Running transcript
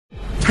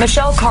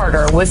Michelle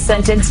Carter was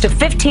sentenced to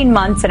 15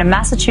 months in a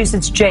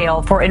Massachusetts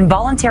jail for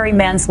involuntary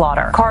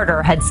manslaughter.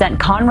 Carter had sent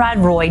Conrad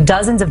Roy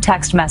dozens of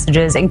text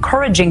messages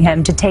encouraging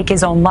him to take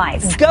his own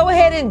life. Go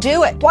ahead and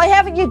do it. Why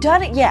haven't you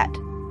done it yet?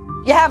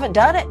 You haven't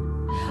done it?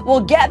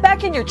 Well, get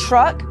back in your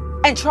truck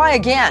and try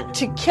again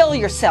to kill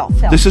yourself.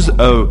 This is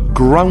a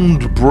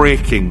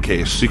groundbreaking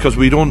case because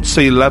we don't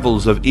see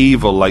levels of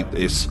evil like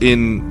this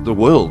in the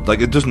world. Like,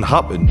 it doesn't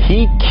happen.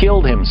 He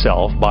killed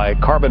himself by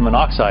carbon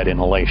monoxide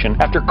inhalation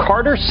after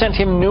Carter sent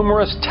him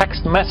numerous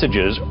text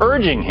messages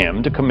urging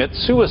him to commit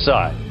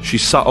suicide. She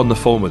sat on the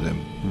phone with him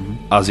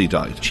as he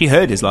died. She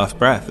heard his last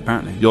breath,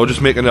 apparently. You're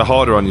just making it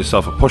harder on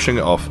yourself and pushing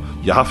it off.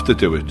 You have to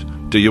do it.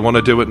 Do you want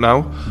to do it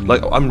now?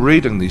 Like, I'm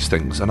reading these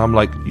things and I'm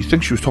like, you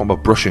think she was talking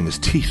about brushing his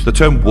teeth? The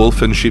term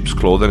wolf in sheep's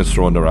clothing is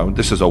thrown around.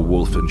 This is a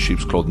wolf in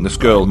sheep's clothing. This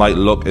girl might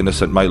look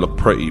innocent, might look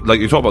pretty. Like,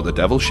 you talk about the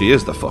devil, she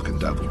is the fucking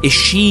devil. Is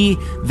she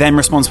then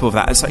responsible for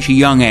that at such a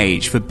young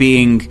age, for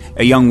being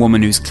a young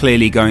woman who's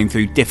clearly going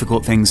through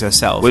difficult things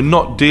herself? We're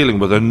not dealing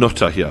with a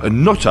nutter here. A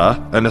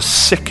nutter and a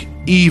sick,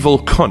 evil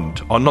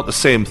cunt are not the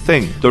same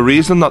thing. The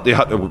reason that they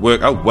had to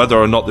work out whether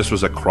or not this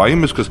was a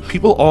crime is because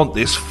people aren't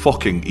this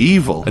fucking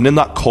evil. And in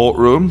that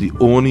courtroom, the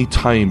only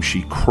time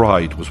she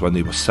cried was when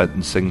they were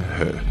sentencing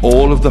her.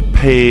 All of the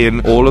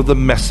pain, all of the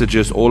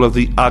messages, all of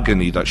the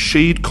agony that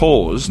she'd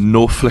caused,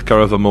 no flicker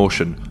of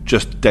emotion,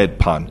 just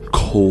deadpan.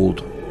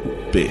 Cold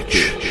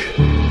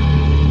bitch.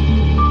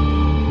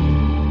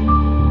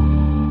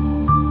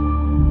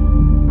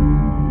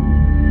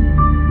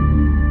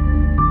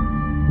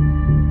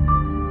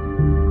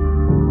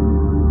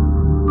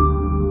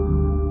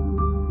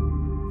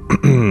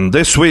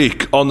 This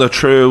week on the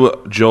True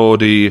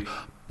Geordie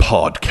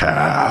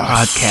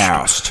podcast.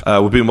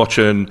 We've been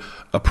watching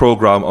a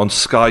programme on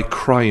Sky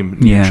Crime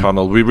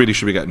channel. We really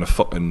should be getting a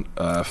fucking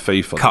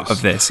fee for cut this.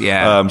 of this,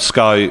 yeah.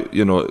 Sky,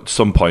 you know, at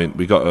some point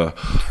we got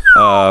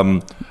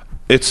to...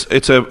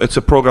 it's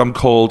a programme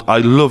called I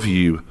Love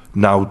You,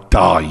 Now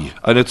Die.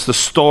 And it's the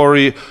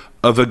story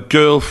of a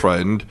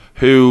girlfriend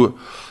who,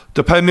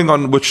 depending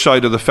on which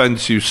side of the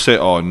fence you sit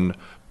on,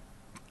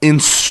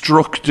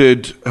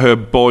 instructed her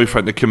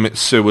boyfriend to commit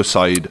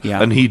suicide,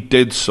 and he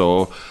did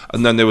so.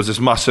 And then there was this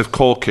massive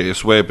court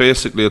case where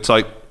basically it's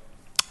like,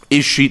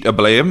 is she to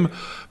blame?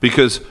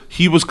 Because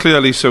he was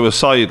clearly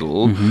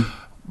suicidal,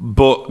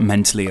 but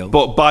mentally ill.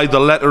 But by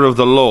the letter of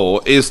the law,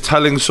 is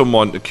telling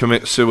someone to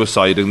commit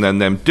suicide and then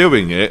them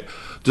doing it,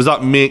 does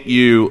that make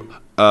you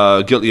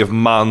guilty of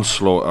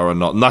manslaughter or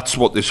not? And that's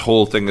what this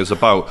whole thing is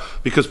about.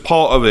 Because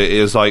part of it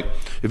is like,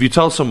 if you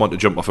tell someone to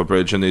jump off a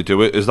bridge and they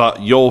do it, is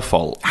that your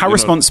fault? How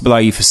responsible are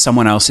you for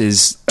someone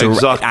else's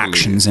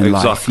actions in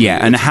life? Yeah,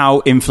 and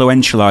how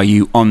influential are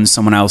you on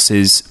someone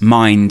else's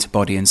mind,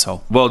 body and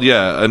soul? Well,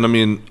 yeah, and I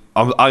mean,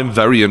 I'm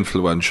very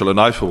influential, and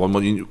I, for one,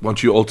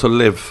 want you all to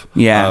live,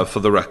 for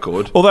the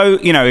record. Although,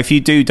 you know, if you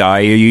do die,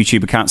 your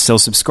YouTube account's still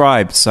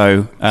subscribed,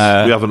 so... we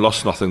haven't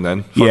lost nothing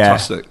then.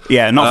 Fantastic.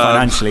 Yeah, not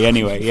financially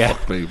anyway, yeah.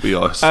 Fuck me, we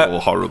are so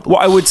horrible.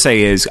 What I would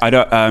say is, I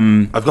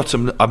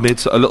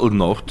made a little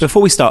note.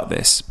 Before we start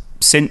this,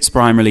 since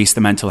Brian released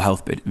the mental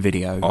health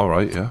video... All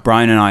right, yeah.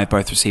 Brian and I have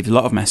both received a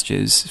lot of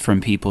messages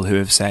from people who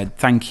have said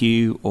thank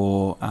you,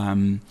 or...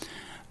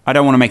 I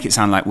don't want to make it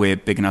sound like we're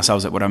bigging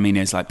ourselves up. What I mean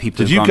is, like, people.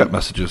 Did you get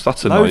messages?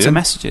 That's annoying. Loads of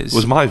messages. It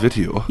was my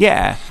video.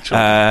 Yeah,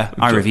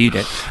 I reviewed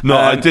it. No,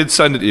 I did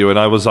send it to you, and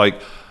I was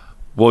like,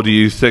 "What do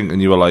you think?"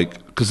 And you were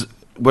like, "Because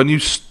when you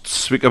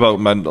speak about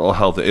mental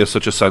health, it is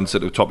such a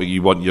sensitive topic.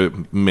 You want your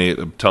mate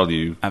to tell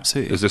you,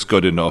 absolutely, is this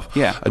good enough?"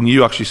 Yeah. And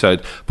you actually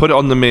said, "Put it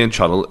on the main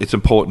channel. It's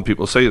important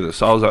people say this."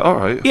 So I was like, "All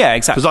right." Yeah,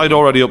 exactly. Because I'd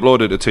already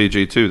uploaded to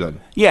TG2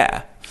 then.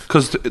 Yeah.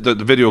 Because the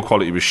video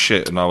quality was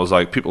shit, and I was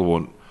like, people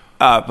won't.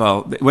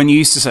 Well, when you're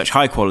used to such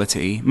high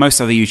quality, most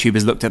other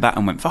YouTubers looked at that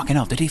and went, fucking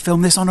hell, did he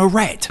film this on a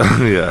red?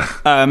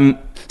 Yeah.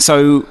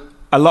 So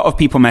a lot of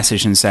people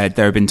messaged and said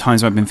there have been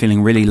times where I've been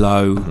feeling really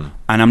low,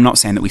 and I'm not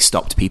saying that we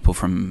stopped people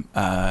from,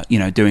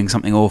 doing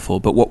something awful,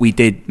 but what we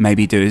did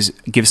maybe do is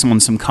give someone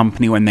some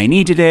company when they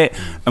needed it,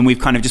 and we've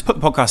kind of just put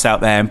the podcast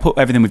out there and put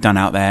everything we've done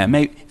out there.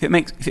 Maybe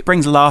if it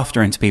brings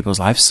laughter into people's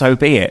lives, so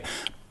be it.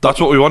 That's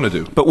what we want to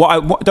do. But what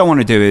I don't want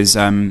to do is...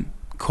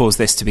 cause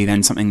this to be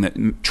then something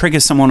that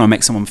triggers someone or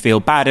makes someone feel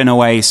bad in a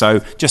way.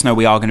 So just know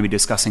we are going to be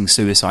discussing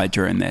suicide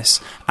during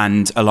this,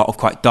 and a lot of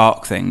quite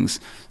dark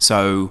things.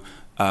 So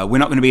we're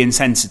not going to be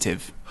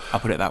insensitive. I'll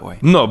put it that way.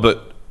 No,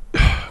 but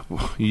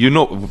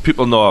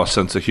people know our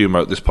sense of humour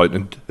at this point,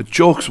 and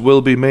jokes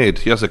will be made.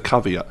 He has a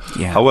caveat.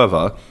 Yeah.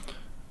 However,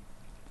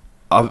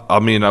 I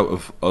mean, out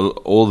of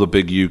all the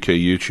big UK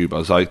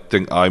YouTubers, I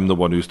think I'm the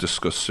one who's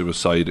discussed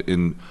suicide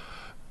in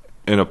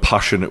a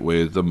passionate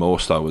way the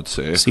most, I would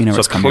say.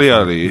 So,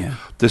 clearly,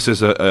 this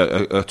is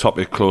a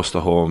topic close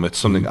to home. It's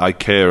something I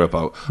care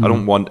about. I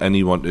don't want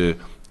anyone to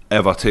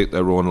ever take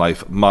their own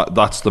life.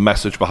 That's the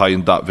message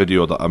behind that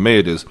video that I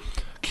made, is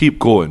keep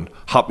going.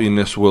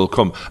 Happiness will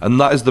come. And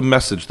that is the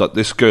message that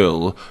this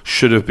girl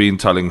should have been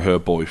telling her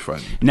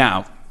boyfriend.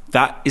 Now,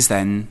 that is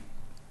then...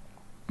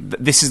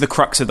 This is the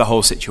crux of the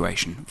whole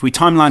situation. If we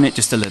timeline it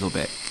just a little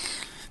bit.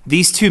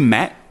 These two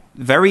met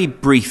very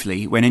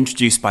briefly, when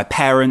introduced by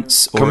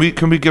parents. Or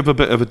Can we give a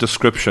bit of a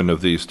description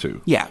of these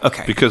two? Yeah,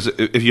 okay. Because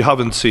if you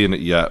haven't seen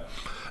it yet,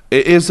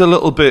 it is a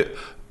little bit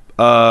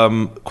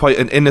quite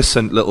an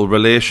innocent little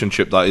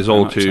relationship that is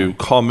all too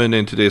common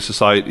in today's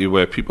society,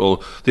 where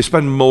people, they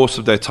spend most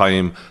of their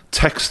time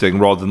texting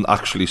rather than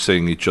actually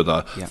seeing each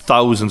other. Yeah.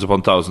 Thousands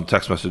upon thousands of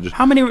text messages.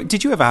 How many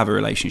did you ever have a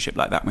relationship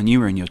like that when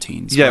you were in your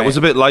teens? Yeah, it was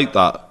a bit like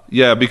that.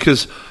 Yeah,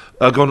 because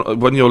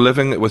when you're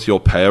living with your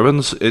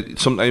parents,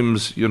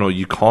 sometimes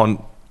you can't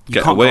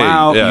get away. Go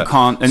out, yeah. you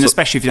can't, and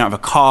especially if you don't have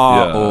a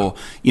car or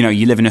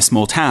you live in a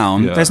small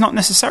town, Yeah. there's not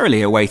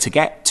necessarily a way to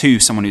get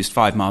to someone who's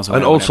 5 miles away.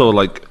 And also,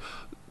 like,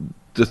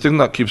 the thing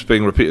that keeps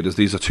being repeated is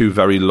these are two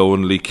very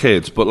lonely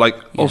kids. But, like,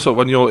 also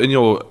when you're in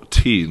your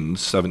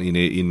teens, 17,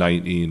 18,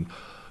 19,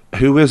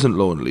 who isn't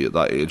lonely at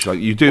that age? Like,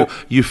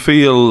 you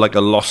feel like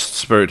a lost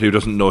spirit who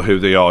doesn't know who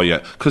they are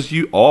yet. Because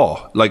you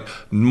are. Like,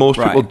 most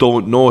people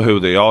don't know who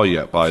they are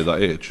yet by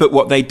that age. But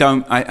what they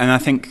don't, and I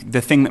think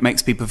the thing that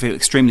makes people feel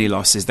extremely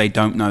lost is they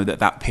don't know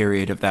that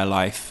period of their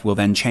life will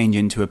then change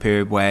into a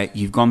period where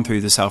you've gone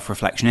through the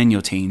self-reflection in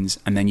your teens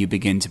and then you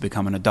begin to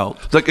become an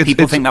adult. Like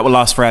people think that will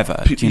last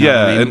forever. Do you know what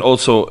I mean? And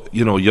also,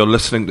 you're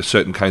listening to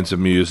certain kinds of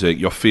music,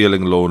 you're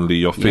feeling lonely,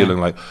 you're feeling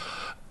like,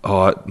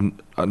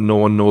 no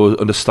one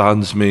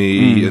understands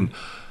me, and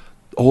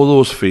all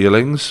those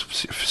feelings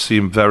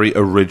seem very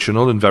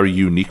original and very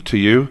unique to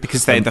you.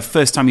 Because they're the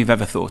first time you've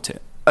ever thought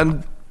it.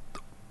 And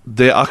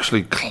they're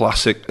actually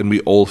classic, and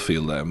we all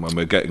feel them when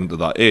we're getting to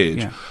that age.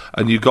 Yeah.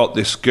 And you got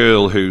this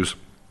girl who's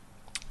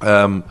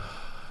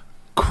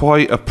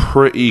quite a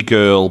pretty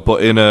girl,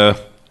 but in a...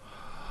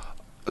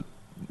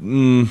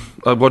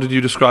 what did you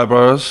describe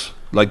her as?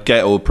 Like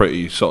ghetto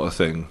pretty sort of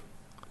thing.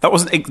 That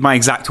wasn't my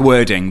exact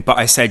wording, but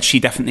I said she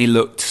definitely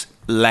looked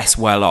less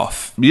well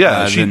off.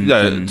 Yeah,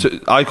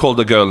 I called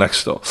the girl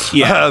next door.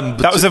 Yeah,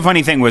 that was the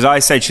funny thing, was I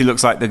said she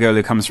looks like the girl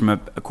who comes from a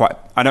quite,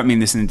 I don't mean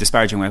this in a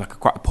disparaging way, like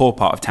quite a poor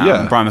part of town. Yeah.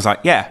 And Brian was like,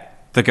 yeah,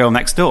 the girl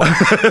next door.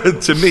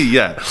 To me,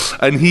 yeah.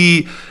 And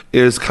he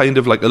is kind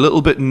of like a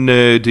little bit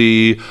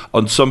nerdy.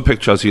 On some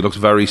pictures, he looks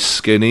very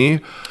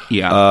skinny.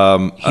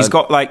 Yeah. He's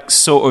got like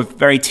sort of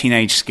very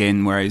teenage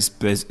skin, whereas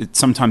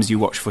sometimes you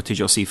watch footage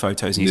or see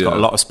photos and he's got a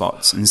lot of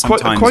spots. And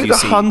sometimes quite a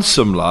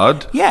handsome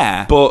lad.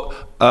 Yeah. But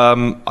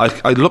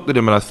I looked at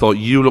him and I thought,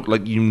 you look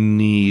like you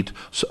need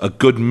a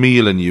good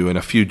meal in you and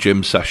a few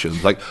gym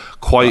sessions. Like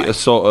quite a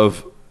sort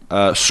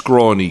of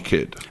scrawny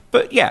kid.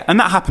 But yeah, and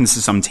that happens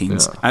to some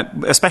teens,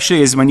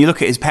 especially as when you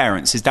look at his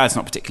parents. His dad's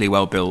not particularly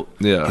well built.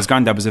 Yeah. His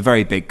granddad was a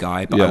very big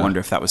guy, but I wonder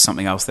if that was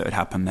something else that had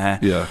happened there.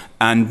 Yeah.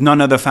 And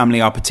none of the family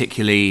are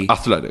particularly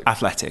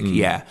athletic.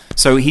 Yeah.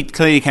 So he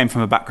clearly came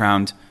from a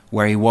background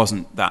where he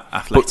wasn't that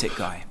athletic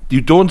guy.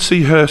 You don't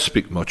see her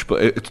speak much,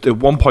 but at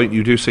one point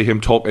you do see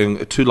him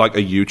talking to like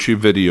a YouTube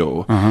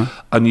video,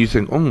 and you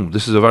think,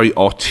 this is a very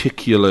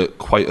articulate,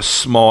 quite a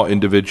smart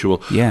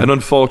individual. Yeah. And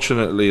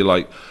unfortunately,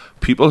 like,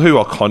 people who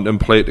are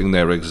contemplating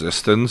their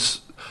existence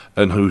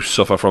and who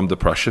suffer from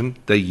depression,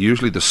 they're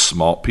usually the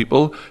smart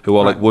people who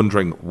are like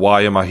wondering,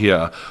 why am I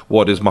here?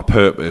 What is my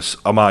purpose?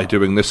 Am I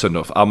doing this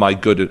enough? Am I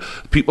good at...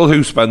 People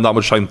who spend that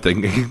much time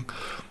thinking,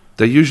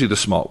 they're usually the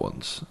smart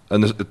ones.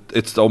 And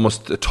it's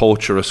almost a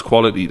torturous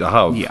quality to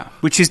have. Yeah,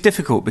 which is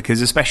difficult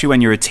because especially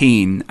when you're a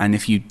teen and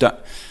if you don't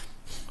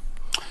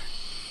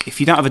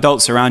have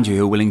adults around you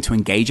who are willing to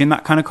engage in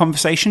that kind of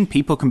conversation,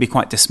 people can be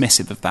quite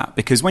dismissive of that.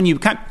 Because when you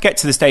get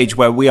to the stage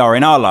where we are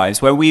in our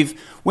lives, where we're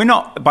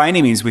not by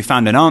any means we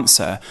found an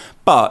answer,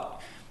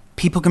 but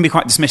people can be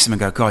quite dismissive and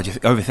go, God, you're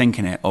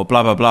overthinking it, or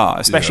blah, blah, blah.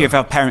 Especially if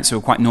our parents who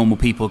are quite normal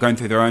people going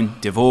through their own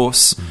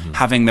divorce,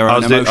 having their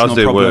own emotional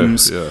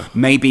problems,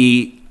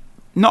 maybe...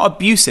 Not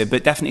abusive,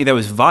 but definitely there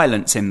was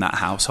violence in that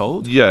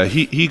household. Yeah,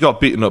 he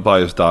got beaten up by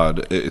his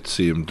dad, it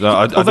seemed.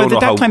 Now, Although the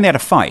dad claimed they had a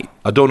fight.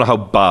 I don't know how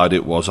bad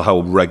it was or how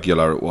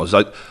regular it was.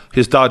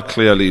 His dad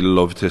clearly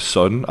loved his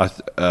son,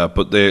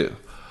 but they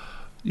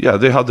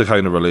had the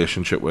kind of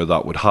relationship where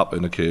that would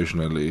happen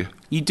occasionally.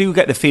 You do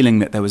get the feeling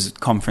that there was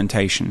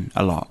confrontation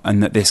a lot,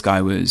 and that this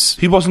guy was...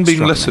 He wasn't being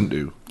struggling. listened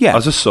to. Yeah.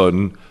 As a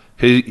son,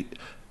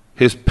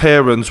 his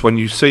parents, when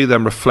you see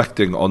them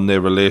reflecting on their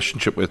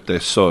relationship with their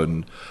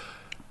son...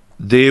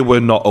 they were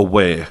not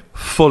aware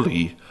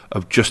fully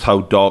of just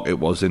how dark it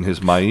was in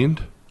his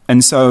mind.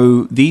 And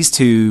so these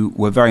two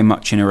were very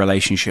much in a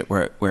relationship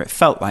where it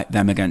felt like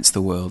them against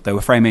the world. They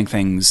were framing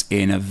things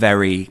in a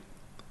very,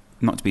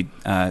 not to be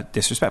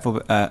disrespectful,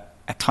 but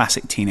a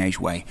classic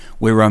teenage way.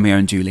 We're Romeo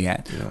and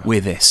Juliet. Yeah.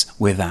 We're this,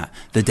 we're that.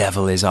 The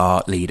devil is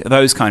our leader.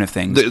 Those kind of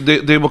things.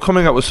 They were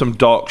coming up with some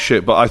dark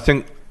shit, but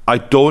I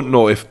don't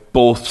know if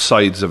both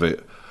sides of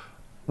it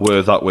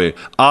were that way.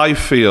 I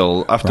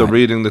feel, after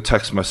reading the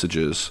text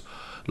messages...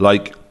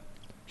 like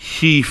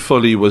he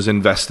fully was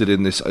invested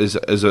in this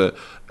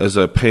as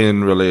a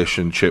pain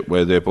relationship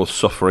where they're both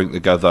suffering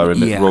together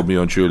and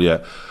Romeo and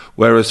Juliet.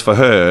 Whereas for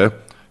her,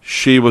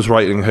 she was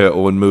writing her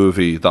own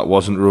movie that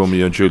wasn't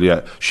Romeo and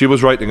Juliet. She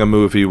was writing a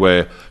movie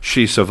where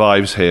she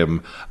survives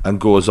him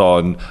and goes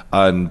on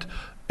and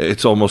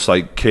it's almost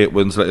like Kate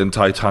Winslet in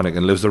Titanic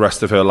and lives the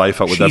rest of her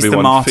life out with She's everyone.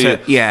 the martyr,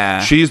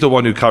 yeah. She's the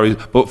one who carries.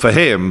 But for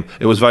him,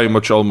 it was very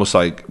much almost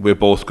like we're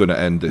both going to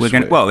end this.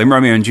 Way. Well, in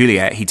Romeo and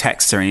Juliet, he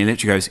texts her and he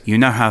literally goes, "You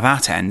know how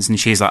that ends?" And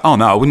she's like, "Oh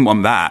no, I wouldn't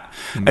want that."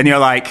 And you're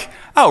like,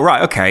 "Oh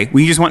right, okay.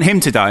 Well, you just want him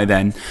to die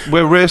then."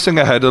 We're racing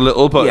ahead a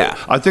little, but yeah.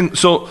 I think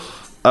so.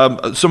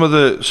 Some of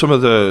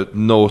the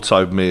notes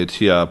I've made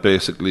here,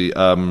 basically,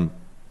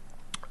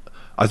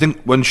 I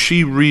think when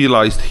she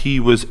realised he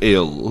was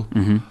ill.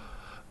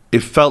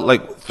 It felt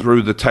like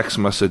through the text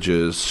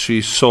messages,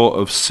 she's sort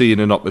of seen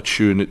an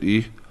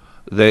opportunity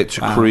there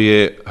to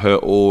create her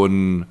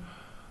own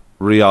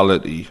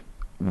reality,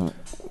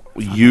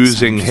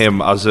 using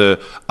him as a.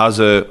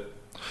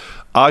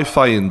 I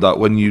find that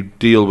when you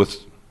deal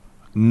with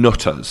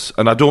nutters,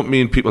 and I don't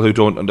mean people who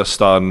don't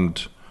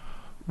understand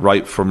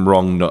right from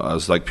wrong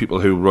nutters, like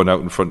people who run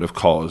out in front of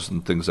cars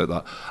and things like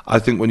that. I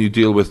think when you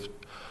deal with,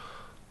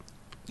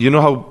 you know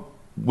how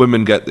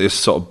women get this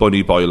sort of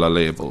bunny boiler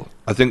label.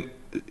 I think.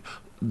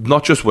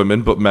 Not just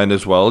women, but men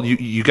as well.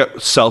 You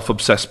get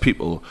self-obsessed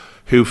people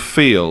who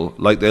feel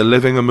like they're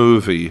living a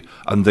movie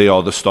and they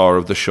are the star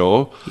of the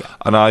show. Yeah.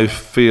 And I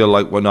feel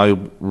like when I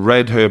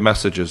read her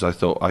messages, I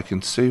thought, I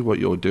can see what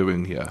you're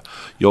doing here.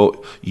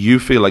 You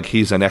feel like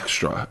he's an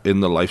extra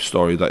in the life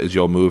story that is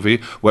your movie,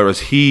 whereas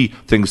he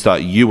thinks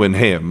that you and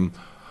him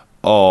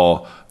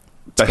are...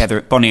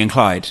 Together, Bonnie and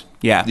Clyde.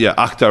 Yeah. Yeah,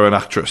 actor and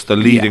actress, the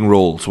leading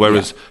roles,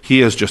 whereas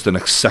he is just an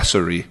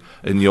accessory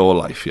in your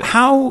life.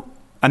 Yeah.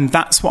 And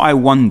that's what I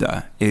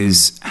wonder,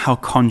 is how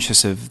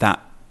conscious of that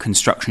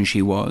construction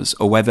she was,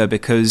 or whether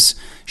because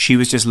she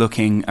was just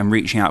looking and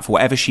reaching out for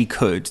whatever she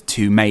could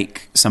to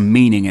make some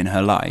meaning in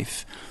her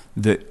life,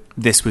 that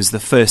this was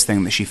the first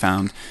thing that she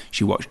found.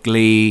 She watched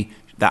Glee.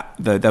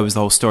 There was the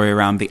whole story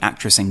around the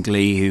actress in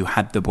Glee who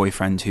had the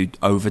boyfriend who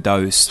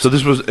overdosed. So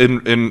this was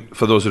in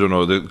for those who don't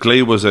know,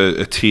 Glee was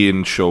a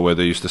teen show where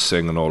they used to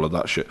sing and all of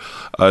that shit.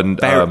 And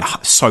they're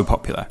so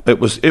popular. It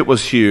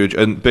was huge,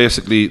 and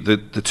basically the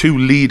two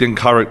leading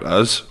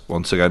characters,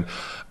 once again,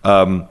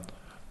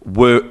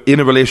 were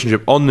in a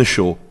relationship on the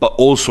show, but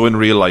also in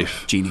real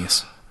life.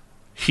 Genius.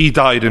 He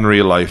died in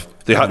real life.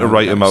 They had to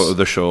write him out of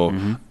the show,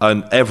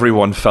 and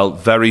everyone felt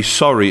very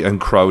sorry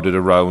and crowded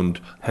around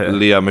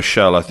Lea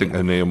Michele, I think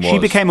her name was. She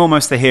became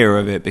almost the hero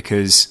of it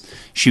because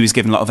she was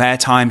given a lot of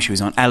airtime. She was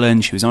on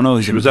Ellen. She was on all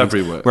these. She was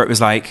everywhere. Where it was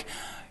like,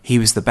 he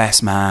was the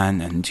best man,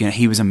 and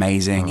he was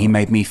amazing. He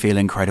made me feel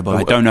incredible.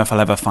 I don't know if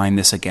I'll ever find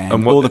this again.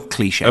 And all the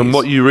cliches. And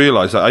what you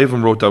realise, I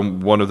even wrote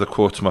down one of the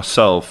quotes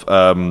myself,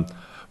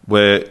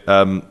 where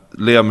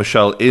Lea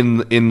Michele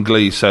in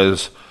Glee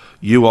says,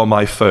 "You are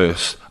my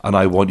first, and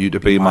I want you to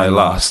be my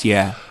last."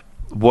 Yeah.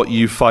 What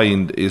you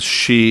find is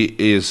she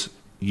is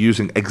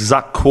using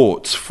exact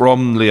quotes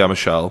from Lea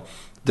Michele,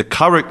 the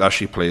character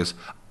she plays,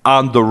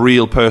 and the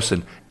real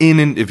person in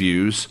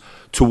interviews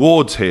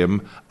towards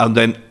him, and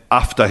then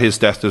after his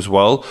death as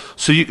well.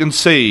 So you can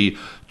see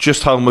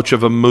just how much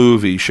of a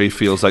movie she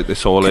feels like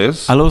this all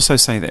is. I'll also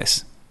say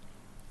this.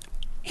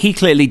 He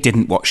clearly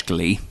didn't watch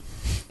Glee,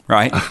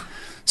 right?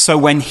 So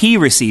when he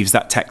receives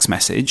that text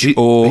message he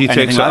anything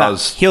takes like that,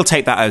 as, he'll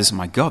take that as,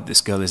 my God,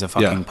 this girl is a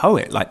fucking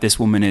poet. Like, this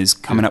woman is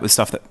coming up with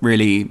stuff that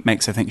really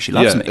makes her think she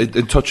loves me.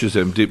 It touches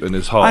him deep in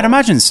his heart. I'd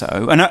imagine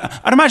so. And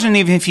I'd imagine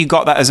even if you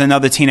got that as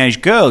another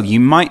teenage girl, you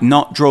might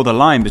not draw the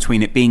line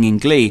between it being in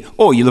Glee,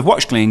 or you'll have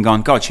watched Glee and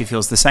gone, God, she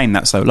feels the same.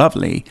 That's so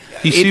lovely.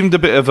 He seemed a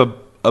bit of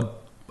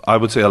I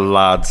would say a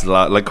lad's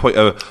lad, like quite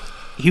a...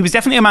 He was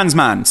definitely a man's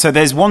man. So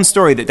there's one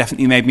story that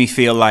definitely made me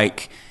feel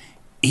like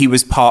he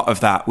was part of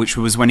that, which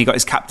was when he got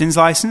his captain's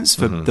license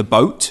for the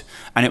boat.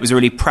 And it was a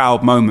really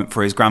proud moment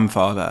for his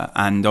grandfather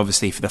and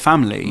obviously for the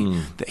family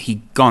that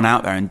he'd gone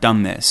out there and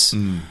done this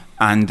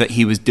and that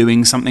he was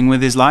doing something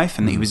with his life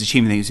and that he was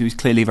achieving things. He was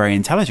clearly very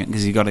intelligent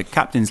because he got a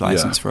captain's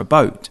license for a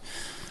boat.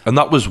 And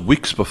that was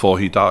weeks before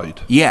he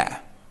died. Yeah,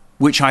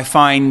 which I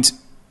find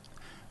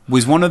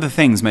was one of the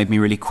things made me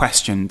really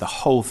question the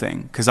whole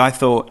thing. Because I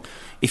thought,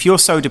 if you're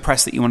so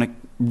depressed that you want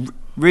to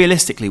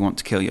realistically want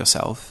to kill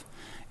yourself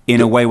in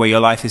a way where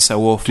your life is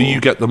so awful... Do you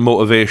get the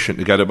motivation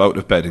to get up out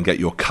of bed and get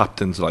your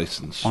captain's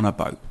license? On a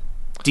boat.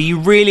 Do you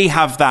really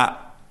have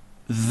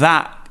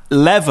that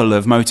level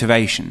of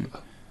motivation?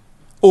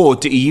 Or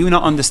do you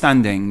not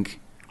understanding...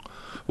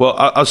 Well,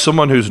 as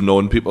someone who's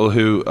known people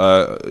who,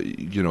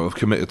 have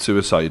committed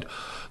suicide,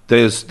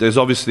 there's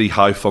obviously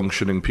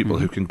high-functioning people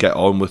who can get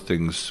on with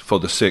things for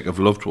the sake of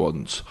loved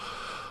ones.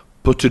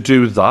 But to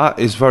do that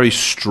is very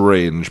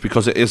strange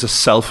because it is a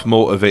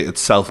self-motivated,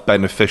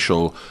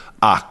 self-beneficial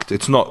act.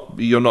 It's not,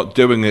 you're not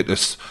doing it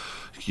as,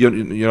 you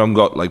haven't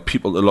got like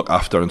people to look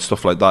after and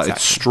stuff like that. Exactly.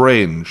 It's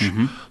strange.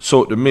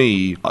 So to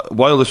me,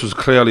 while this was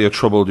clearly a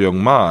troubled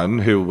young man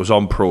who was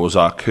on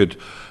Prozac, who'd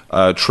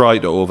tried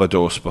to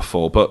overdose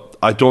before, but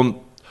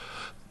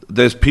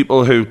there's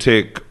people who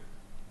take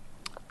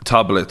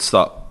tablets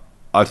that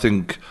I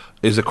think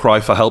is a cry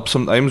for help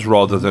sometimes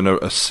rather than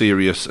a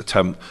serious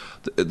attempt.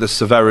 The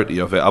severity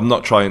of it, I'm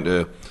not trying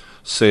to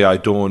say I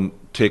don't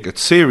take it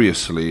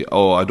seriously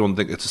or I don't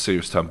think it's a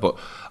serious attempt, but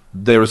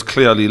there is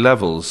clearly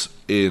levels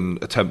in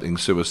attempting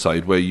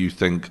suicide where you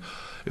think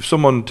if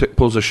someone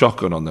pulls a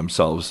shotgun on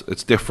themselves,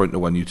 it's different to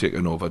when you take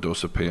an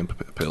overdose of pain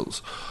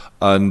pills.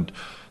 And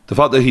the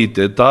fact that he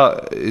did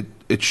that,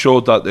 it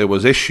showed that there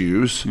was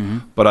issues,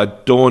 but I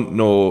don't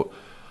know.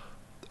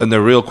 And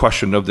the real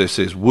question of this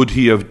is, would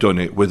he have done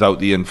it without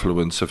the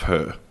influence of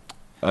her?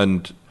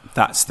 And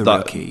that's the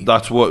real key.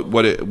 That's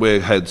where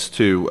it heads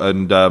to.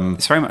 And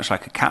it's very much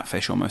like a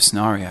catfish almost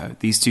scenario.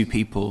 These two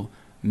people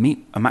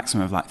meet a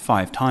maximum of like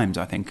 5 times,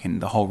 I think, in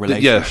the whole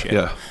relationship.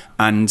 Yeah.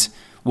 And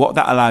what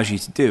that allows you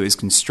to do is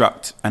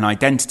construct an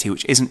identity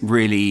which isn't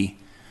really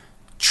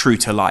true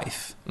to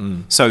life.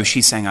 So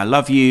she's saying, I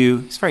love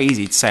you. It's very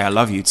easy to say I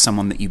love you to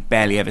someone that you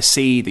barely ever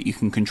see, that you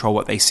can control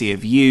what they see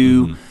of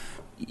you.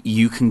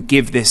 You can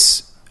give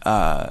this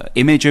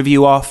image of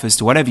you off as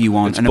to whatever you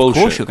want. It's and bullshit.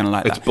 Of course you're going to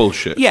like that. It's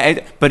bullshit.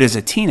 Yeah, but as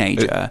a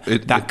teenager,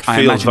 that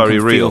I imagine very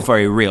can real. feel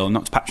very real,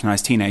 not to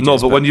patronise teenagers. No,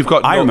 but when you've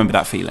got... I remember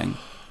that feeling.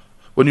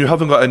 When you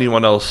haven't got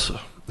anyone else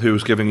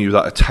who's giving you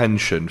that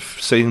attention,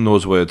 seeing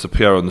those words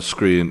appear on the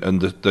screen,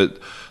 and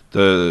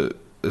the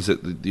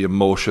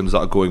emotions that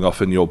are going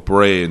off in your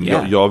brain,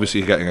 you're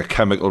obviously getting a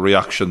chemical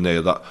reaction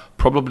there that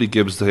probably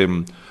gives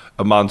him,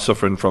 a man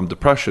suffering from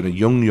depression, a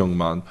young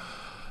man,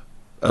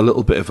 a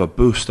little bit of a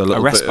boost, a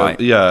little respite.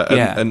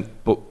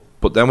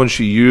 But then when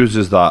she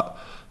uses that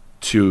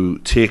to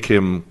take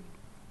him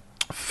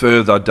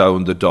further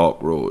down the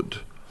dark road,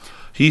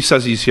 he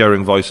says he's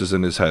hearing voices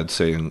in his head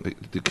saying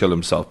to kill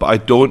himself, but I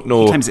don't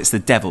know. Sometimes it's the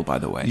devil, by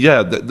the way.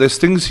 Yeah, there's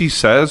things he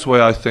says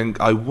where I think,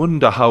 I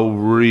wonder how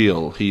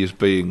real he is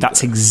being.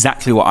 That's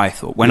exactly what I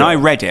thought. When I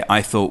read it,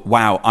 I thought,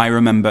 wow, I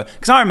remember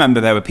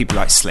there were people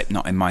like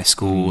Slipknot in my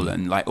school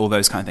and like all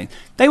those kind of things.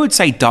 They would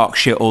say dark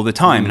shit all the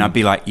time, and I'd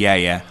be like,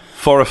 yeah.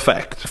 For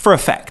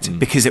effect,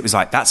 because it was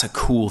like, that's a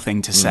cool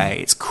thing to say.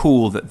 It's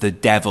cool that the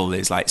devil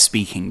is like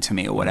speaking to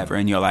me or whatever,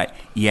 and you're like,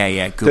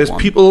 yeah, good. There's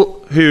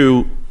people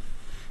who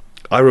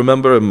I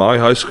remember in my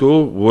high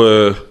school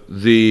were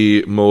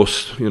the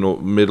most,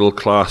 middle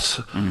class,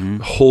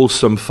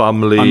 wholesome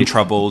family,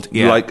 untroubled,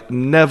 like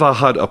never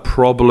had a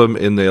problem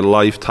in their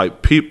life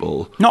type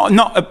people.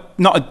 Not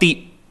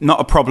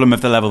a problem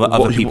of the level that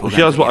other people.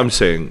 Here's what I'm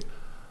saying.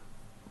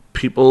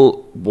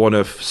 People want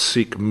to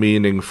seek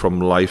meaning from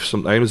life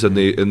sometimes, and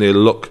they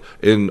look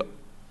in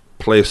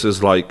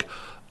places like,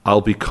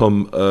 I'll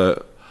become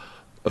a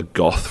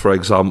goth, for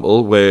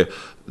example, where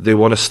they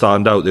want to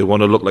stand out, they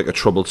want to look like a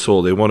troubled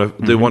soul, they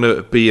want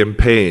to be in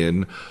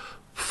pain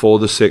for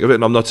the sake of it.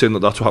 And I'm not saying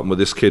that that's what happened with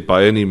this kid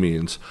by any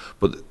means,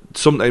 but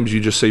sometimes you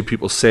just see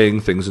people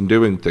saying things and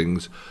doing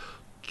things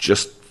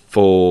just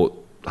for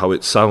how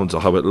it sounds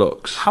or how it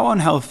looks. How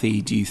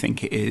unhealthy do you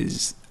think it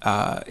is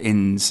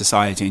in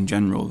society in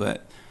general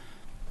that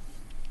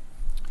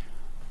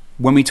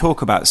when we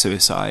talk about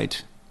suicide,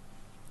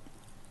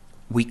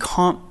 we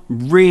can't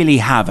really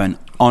have an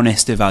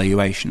honest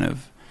evaluation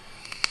of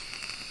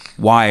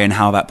why and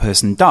how that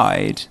person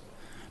died,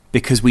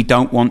 because we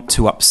don't want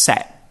to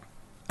upset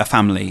a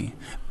family,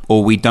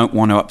 or we don't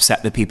want to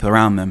upset the people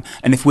around them.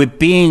 And if we're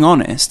being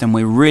honest and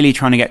we're really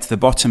trying to get to the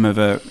bottom of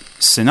a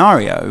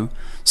scenario,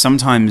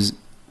 sometimes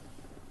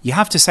you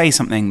have to say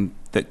something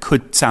that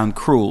could sound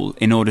cruel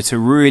in order to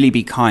really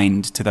be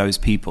kind to those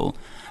people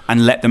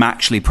and let them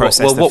actually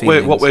process their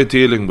feelings. What we're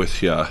dealing with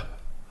here,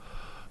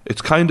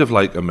 it's kind of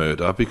like a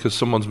murder, because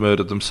someone's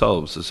murdered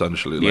themselves,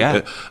 essentially.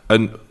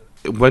 And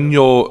when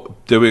you're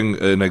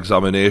doing an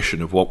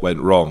examination of what went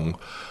wrong,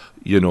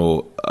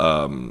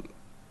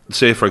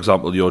 say, for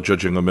example, you're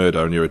judging a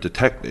murder and you're a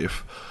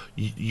detective,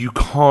 you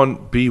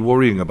can't be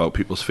worrying about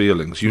people's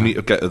feelings. You need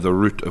to get to the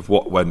root of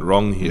what went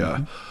wrong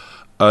here.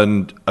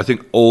 And I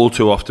think all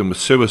too often with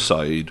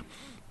suicide,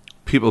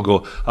 people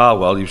go,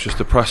 well, he was just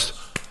depressed.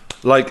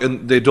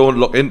 And they don't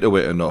look into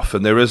it enough.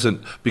 And there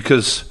isn't,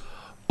 because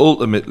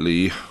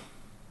ultimately,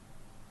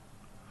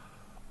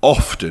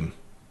 often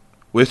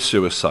with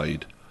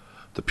suicide,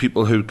 the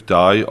people who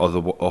die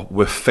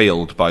were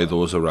failed by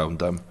those around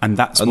them. And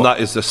that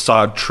is the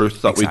sad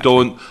truth that we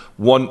don't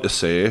want to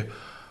say,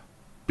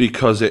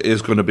 because it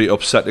is going to be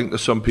upsetting to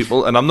some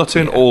people. And I'm not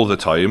saying all the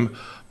time,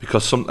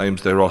 because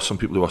sometimes there are some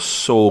people who are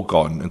so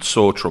gone and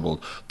so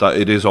troubled that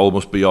it is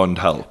almost beyond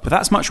help. But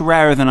that's much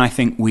rarer than I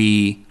think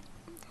we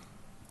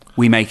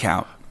make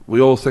out. We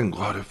all think,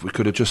 God, if we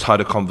could have just had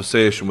a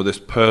conversation with this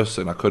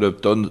person, I could have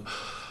done...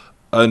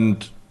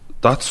 And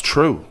that's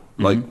true.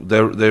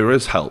 There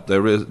is help.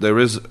 There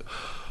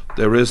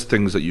is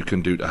things that you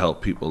can do to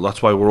help people.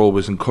 That's why we're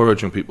always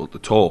encouraging people to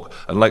talk.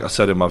 And like I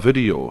said in my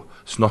video,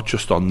 it's not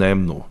just on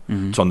them though.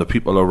 It's on the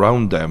people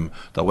around them,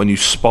 that when you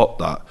spot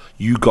that,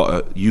 you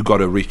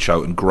gotta reach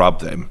out and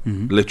grab them,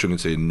 literally,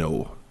 and say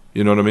no.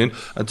 You know what I mean?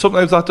 And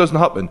sometimes that doesn't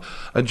happen.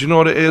 And do you know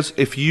what it is?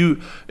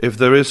 If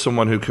there is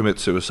someone who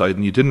commits suicide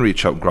and you didn't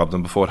reach out and grab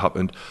them before it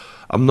happened,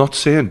 I'm not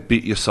saying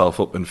beat yourself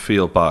up and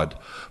feel bad,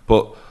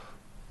 but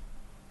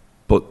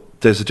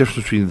there's a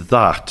difference between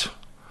that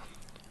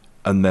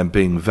and then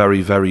being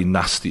very, very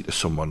nasty to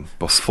someone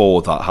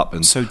before that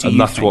happens. And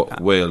that's what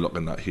we're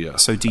looking at here.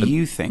 So do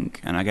you think,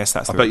 and I guess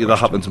that's I bet you that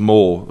happens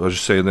more, I was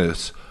just saying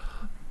this,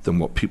 than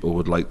what people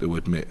would like to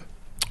admit.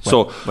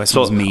 Where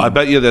someone's mean. I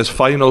bet you there's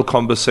final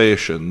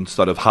conversations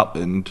that have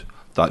happened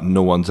that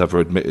no one's ever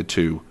admitted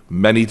to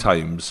many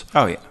times.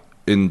 Oh, yeah.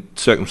 In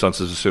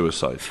circumstances of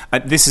suicide.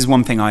 This is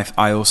one thing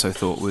I also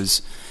thought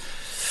was,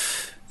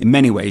 in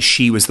many ways,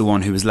 she was the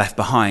one who was left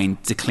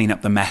behind to clean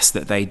up the mess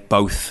that they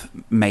both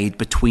made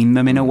between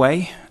them in a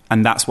way.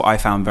 And that's what I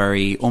found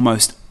very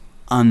almost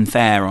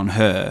unfair on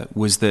her,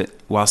 was that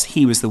whilst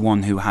he was the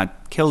one who had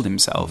killed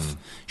himself,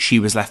 she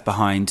was left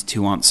behind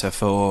to answer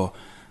for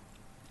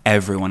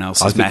everyone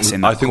else's mess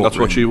in that I think that's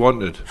what she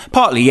wanted.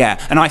 Partly,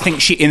 yeah. And I think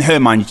she, in her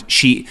mind,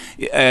 she'd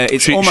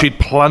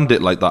planned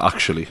it like that,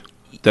 actually.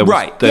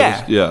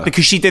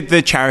 Because she did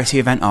the charity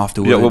event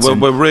afterwards. Yeah,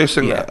 we're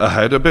racing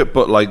ahead a bit,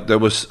 but like there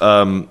was...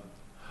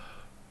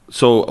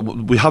 so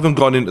we haven't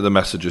gone into the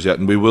messages yet,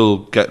 and we will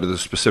get to the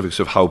specifics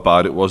of how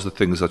bad it was, the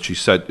things that she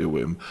said to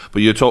him.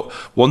 But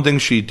one thing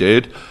she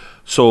did,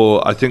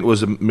 so I think it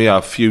was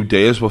a few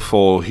days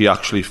before he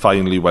actually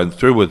finally went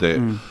through with it,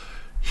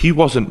 he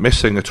wasn't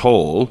missing at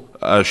all.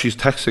 She's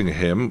texting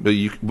him, but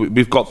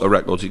we've got the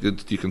records,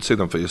 you can see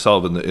them for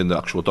yourself in the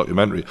actual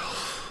documentary.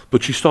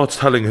 But she starts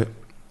telling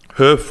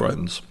her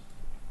friends,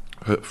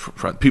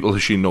 people who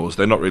she knows,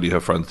 they're not really her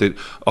friends, they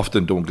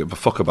often don't give a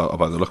fuck about her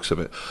by the looks of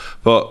it,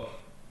 but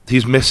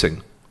he's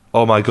missing.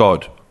 Oh my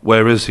God,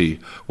 where is he?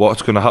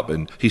 What's going to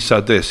happen? He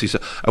said this,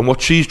 and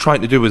what she's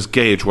trying to do is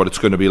gauge what it's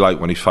going to be like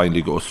when he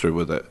finally goes through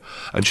with it.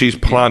 And she's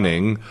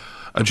planning,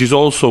 and she's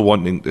also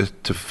wanting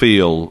to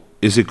feel,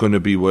 is it going to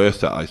be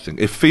worth it? I think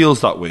it feels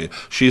that way.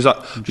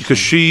 Because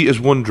she is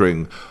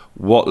wondering,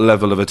 what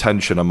level of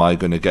attention am I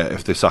going to get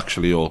if this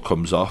actually all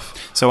comes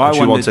off? So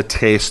she wants a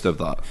taste of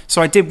that.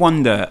 So I did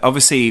wonder,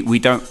 obviously,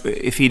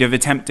 if he'd have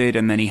attempted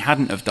and then he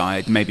hadn't have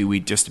died, maybe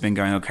we'd just have been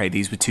going, okay,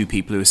 these were two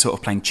people who were sort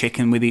of playing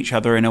chicken with each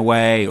other in a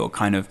way, or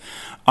kind of...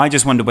 I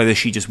just wonder whether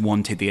she just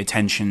wanted the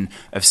attention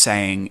of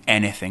saying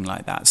anything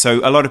like that.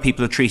 So a lot of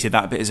people have treated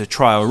that bit as a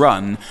trial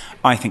run.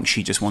 I think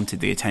she just wanted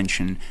the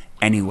attention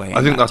anyway.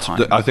 I think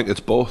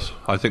it's both.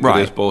 I think it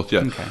is both,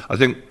 yeah. Okay. I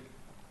think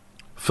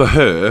for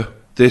her...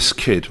 this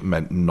kid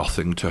meant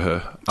nothing to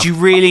her. Do you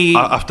really...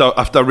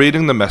 After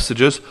reading the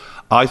messages,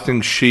 I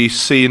think she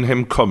seen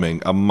him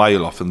coming a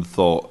mile off and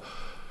thought,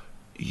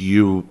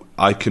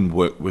 I can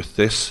work with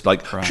this.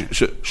 Like, right.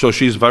 So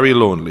she's very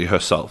lonely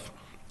herself.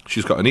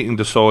 She's got an eating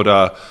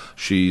disorder.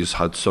 She's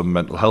had some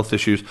mental health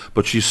issues,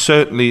 but she's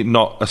certainly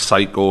not a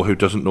psycho who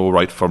doesn't know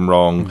right from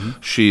wrong.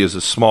 Mm-hmm. She is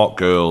a smart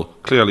girl,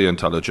 clearly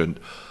intelligent.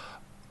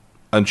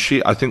 And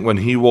I think when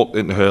he walked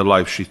into her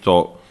life, she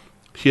thought,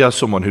 he has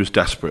someone who's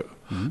desperate.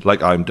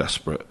 Like I'm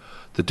desperate.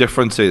 The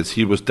difference is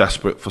he was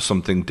desperate for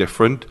something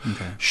different.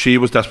 Okay. She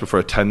was desperate for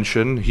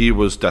attention. He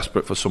was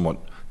desperate for someone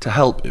to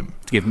help him.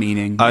 To give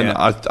meaning. And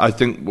I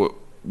think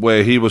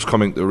where he was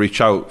coming to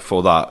reach out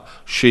for that,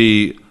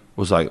 she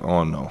was like,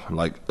 oh no,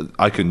 like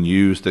I can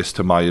use this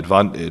to my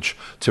advantage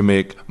to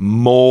make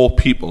more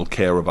people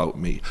care about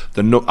me.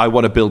 I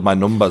want to build my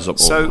numbers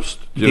up almost.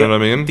 Do you know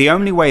what I mean? The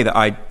only way that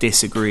I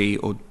disagree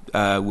or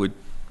would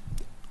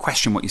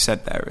question what you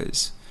said there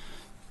is...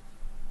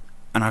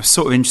 And I was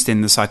sort of interested in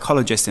the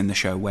psychologist in the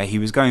show, where he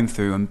was going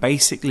through and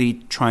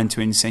basically trying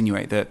to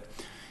insinuate that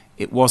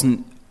it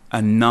wasn't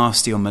a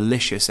nasty or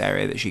malicious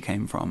area that she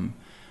came from,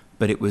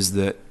 but it was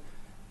that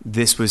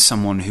this was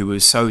someone who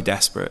was so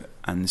desperate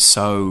and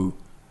so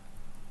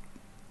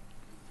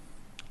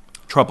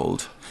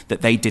troubled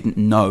that they didn't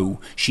know,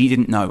 she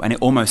didn't know, and it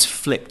almost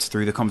flipped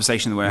through the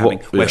conversation that we're having,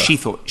 where she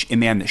thought in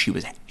the end that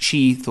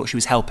she thought she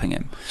was helping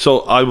him.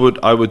 So I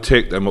would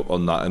take them up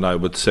on that, and I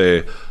would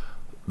say...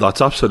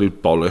 that's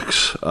absolute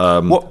bollocks.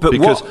 What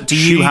do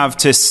you have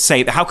to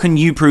say? How can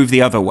you prove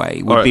the other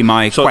way? Would be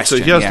my question.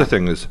 So here's the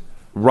thing: is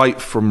right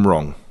from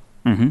wrong.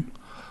 Mm-hmm.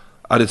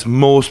 At its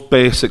most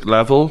basic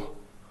level,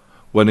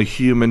 when a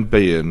human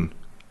being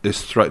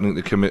is threatening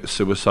to commit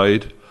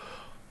suicide,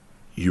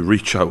 you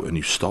reach out and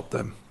you stop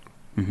them.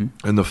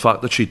 Mm-hmm. And the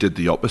fact that she did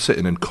the opposite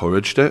and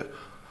encouraged it.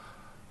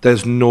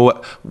 There's no...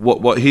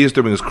 What he is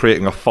doing is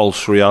creating a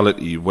false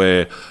reality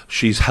where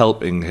she's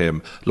helping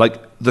him. Like,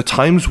 the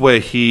times where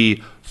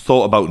he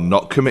thought about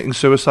not committing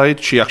suicide,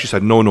 she actually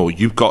said, no,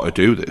 you've got to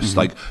do this. Mm-hmm.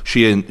 Like,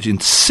 she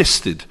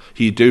insisted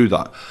he do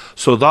that.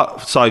 So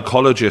that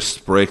psychologist's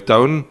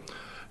breakdown,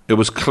 it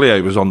was clear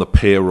he was on the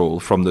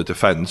payroll from the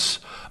defence.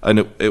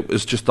 And it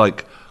was just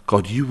like,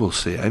 God, you will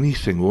say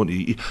anything, won't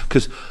you?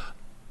 Because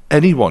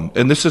anyone...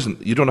 And this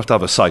isn't... You don't have to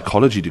have a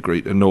psychology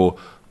degree to know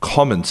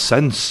common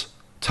sense...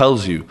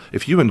 tells you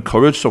if you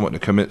encourage someone to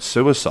commit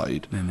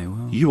suicide, then they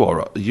will. You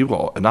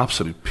are an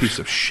absolute piece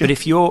of shit. But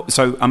if you're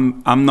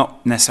I'm not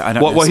necessarily.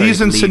 What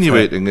he's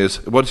insinuating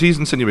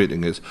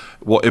is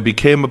what it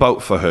became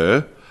about for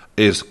her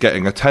is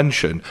getting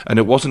attention, and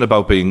it wasn't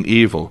about being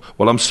evil.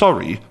 Well, I'm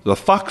sorry. The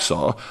facts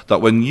are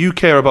that when you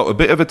care about a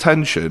bit of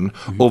attention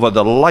over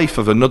the life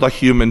of another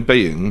human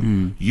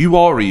being, you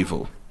are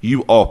evil.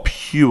 You are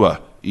pure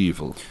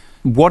evil.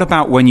 What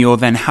about when you're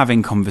then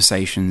having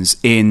conversations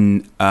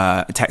in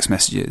text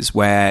messages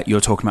where you're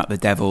talking about the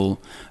devil,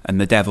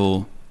 and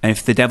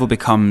if the devil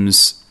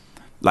becomes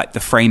like the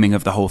framing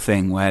of the whole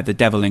thing, where the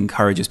devil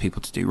encourages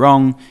people to do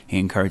wrong. He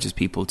encourages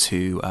people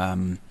to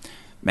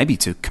maybe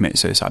to commit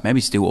suicide,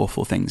 maybe to do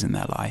awful things in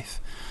their life.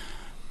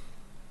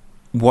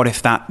 What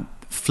if that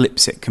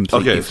flips it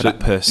completely for that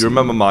person? You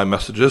remember my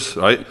messages,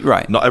 right?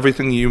 Right. Not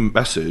everything you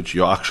message,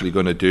 you're actually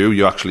going to do,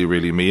 you actually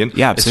really mean.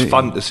 Yeah, absolutely. It's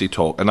fantasy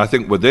talk. And I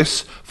think with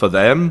this, for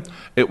them,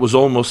 it was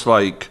almost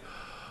like...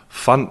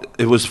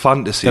 it was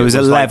fantasy. There was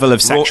a level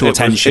of sexual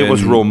tension. It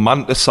was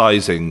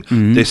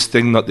romanticizing this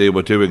thing that they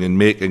were doing and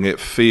making it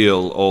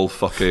feel all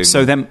fucking...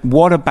 So then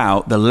what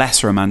about the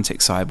less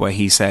romantic side, where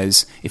he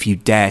says, if you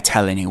dare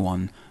tell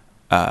anyone,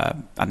 I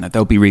don't know,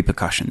 there'll be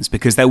repercussions?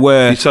 Because there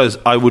were... He says,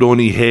 I would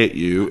only hate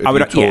you if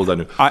you told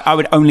anyone. I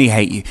would only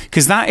hate you.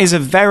 Because that is a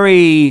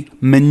very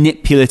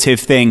manipulative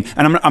thing.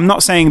 And I'm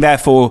not saying,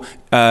 therefore,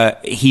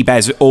 he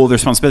bears all the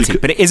responsibility,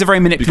 but it is a very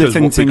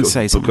manipulative thing to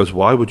say. Because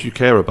why would you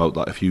care about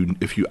that if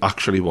you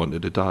actually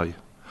wanted to die?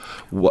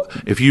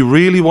 If you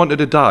really wanted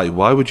to die,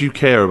 why would you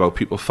care about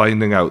people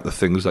finding out the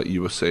things that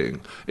you were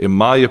saying? In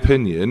my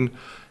opinion...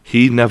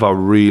 he never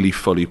really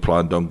fully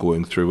planned on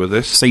going through with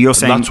this. So you're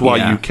saying... that's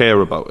why you care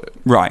about it.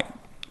 Right.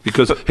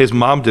 Because his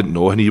mum didn't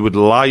know, and he would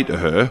lie to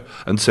her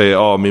and say,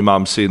 oh, my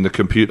mum's seen the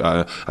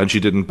computer, and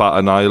she didn't bat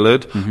an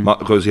eyelid,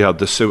 because he had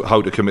the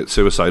how to commit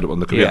suicide up on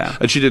the computer.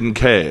 And she didn't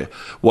care.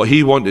 What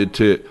he wanted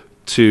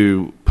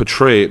to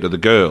portray to the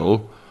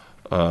girl,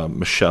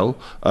 Michelle,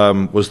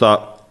 was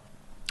that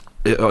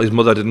his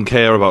mother didn't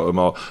care about him,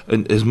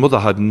 and his mother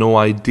had no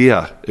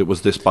idea it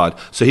was this bad.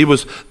 So he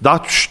was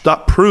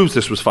that proves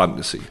this was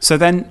fantasy. So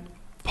then,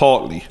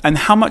 partly. And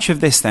how much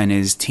of this then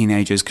is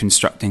teenagers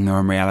constructing their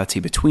own reality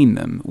between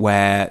them,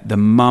 where the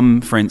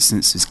mum, for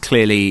instance, is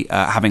clearly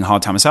having a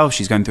hard time herself.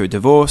 She's going through a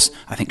divorce.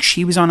 I think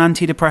she was on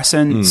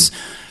antidepressants.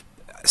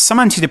 Some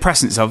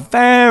antidepressants are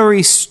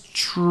very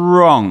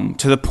strong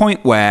to the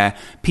point where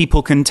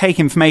people can take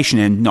information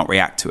and not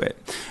react to it.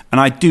 And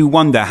I do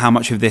wonder how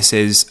much of this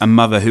is a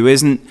mother who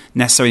isn't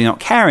necessarily not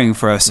caring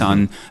for her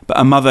son, but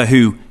a mother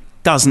who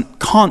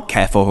can't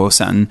care for her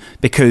son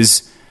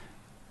because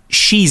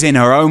she's in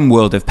her own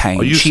world of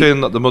pain. Are you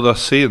saying that the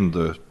mother's seeing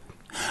the...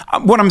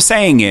 What I'm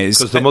saying is...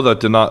 Because the mother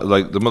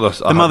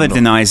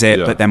denies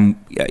it, but then,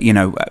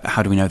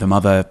 how do we know the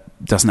mother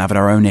doesn't have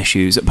her own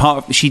issues?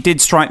 She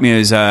did strike me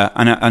as,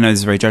 I know this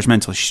is very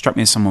judgmental, she struck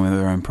me as someone with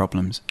her own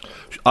problems.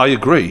 I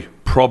agree,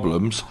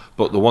 problems,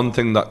 but the one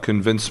thing that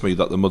convinced me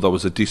that the mother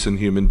was a decent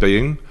human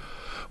being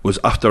was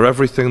after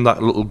everything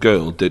that little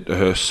girl did to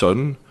her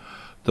son,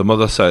 the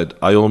mother said,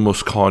 I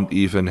almost can't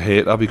even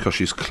hate her because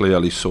she's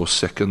clearly so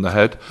sick in the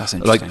head. That's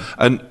interesting.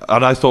 And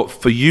I thought,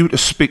 for you to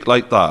speak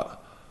like that,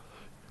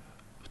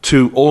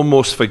 to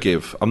almost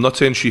forgive. I'm not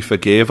saying she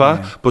forgave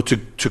her, but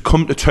to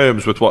come to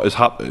terms with what has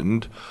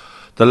happened,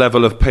 the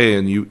level of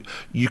pain,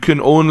 you can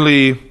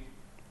only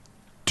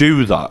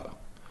do that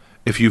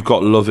if you've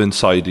got love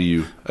inside of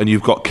you, and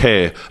you've got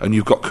care, and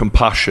you've got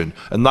compassion.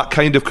 And that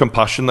kind of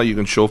compassion that you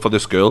can show for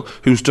this girl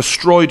who's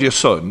destroyed your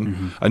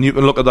son, and you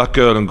can look at that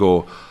girl and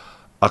go,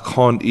 I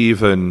can't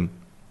even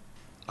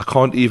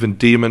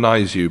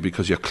demonize you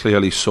because you're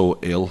clearly so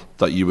ill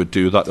that you would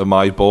do that to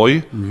my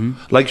boy.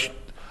 Like...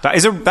 That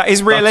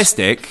is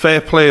realistic. Fair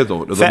play,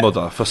 though, to the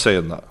mother for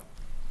saying that.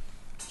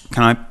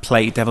 Can I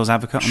play devil's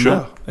advocate on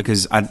that?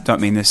 Because I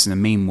don't mean this in a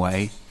mean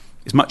way.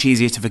 It's much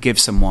easier to forgive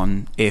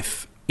someone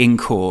if in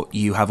court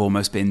you have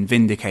almost been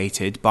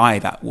vindicated by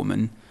that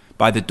woman,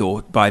 by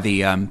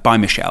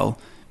Michelle,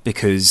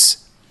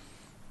 because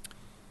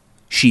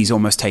she's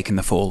almost taken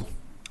the fall.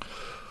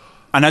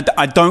 And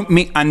I don't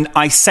mean, and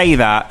I say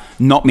that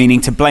not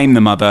meaning to blame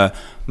the mother.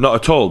 Not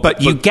at all.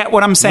 But you get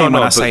what I'm saying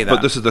when I say that.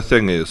 But this is the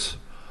thing is,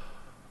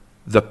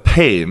 the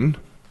pain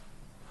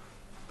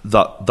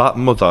that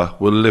mother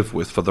will live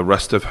with for the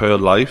rest of her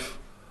life,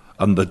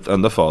 and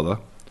the father,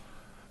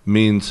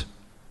 means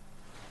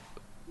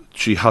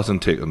she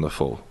hasn't taken the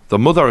fall. The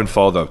mother and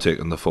father have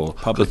taken the fall.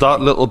 Because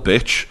that little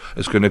bitch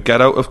is going to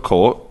get out of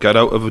court, get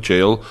out of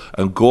jail,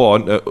 and go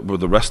on with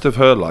the rest of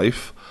her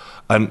life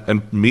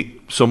and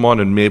meet someone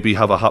and maybe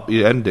have a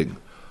happy ending.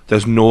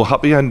 There's no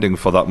happy ending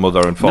for that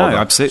mother and father. No,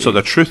 absolutely. So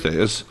the truth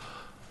is,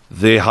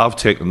 they have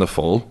taken the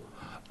fall.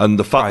 And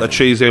the fact that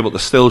she's able to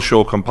still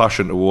show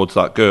compassion towards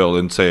that girl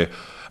and say,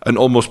 and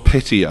almost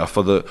pity her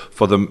for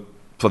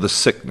the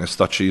sickness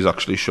that she's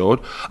actually showed,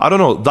 I don't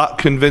know. That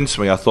convinced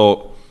me. I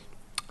thought,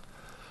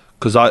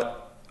 because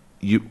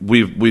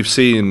we've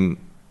seen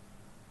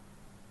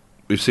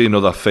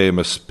other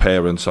famous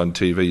parents on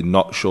TV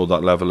not show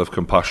that level of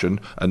compassion,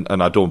 and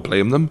I don't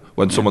blame them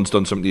when someone's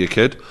done something to your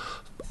kid.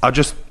 I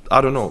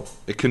don't know.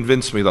 It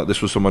convinced me that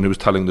this was someone who was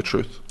telling the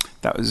truth.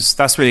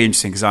 That's really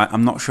interesting, because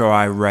I'm not sure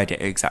I read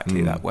it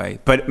exactly that way,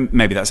 but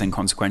maybe that's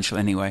inconsequential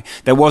anyway.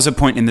 There was a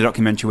point in the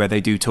documentary where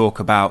they do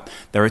talk about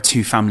there are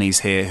two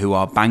families here who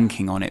are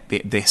banking on it,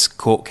 this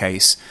court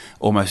case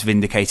almost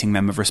vindicating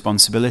them of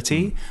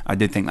responsibility. I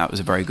did think that was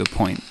a very good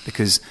point,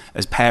 because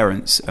as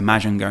parents,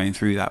 imagine going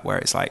through that where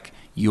it's like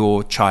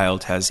your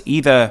child has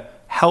either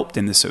helped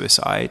in the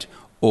suicide,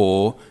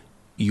 or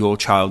your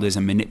child is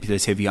a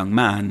manipulative young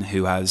man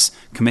who has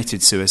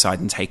committed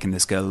suicide and taken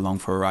this girl along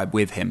for a ride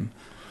with him.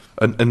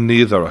 And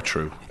neither are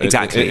true.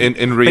 Exactly.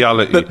 In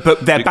reality.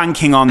 But they're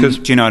banking on,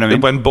 do you know what I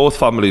mean? When both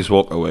families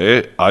walk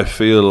away, I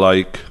feel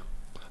like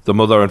the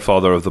mother and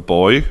father of the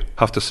boy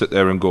have to sit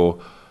there and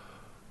go,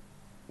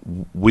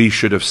 we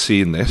should have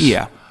seen this.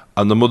 Yeah.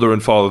 And the mother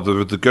and father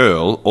of the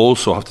girl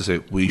also have to say,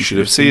 we should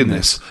have seen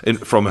this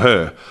from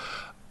her.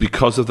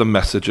 Because of the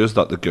messages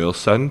that the girl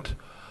sent,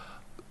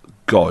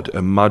 God,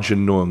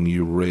 imagine knowing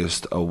you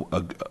raised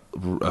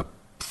a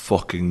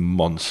fucking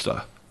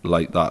monster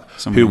like that.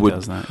 Somebody who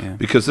does that, yeah.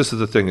 Because this is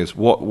the thing, is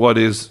what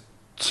is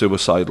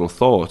suicidal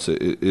thoughts?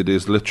 It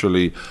is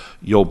literally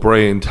your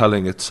brain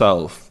telling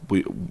itself,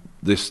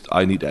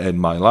 I need to end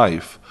my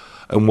life.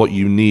 And what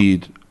you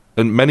need,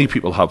 and many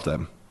people have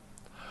them,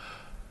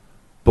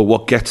 but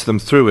what gets them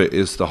through it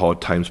is the hard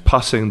times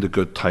passing, the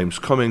good times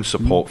coming,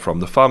 support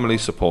from the family,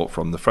 support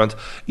from the friends.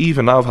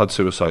 Even I've had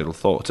suicidal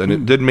thoughts, and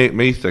it did make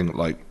me think,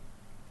 like,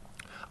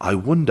 I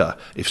wonder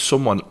if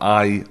someone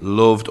I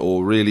loved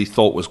or really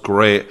thought was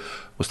great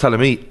was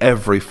telling me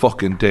every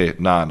fucking day,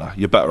 nah,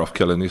 you're better off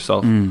killing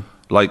yourself.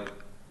 Like,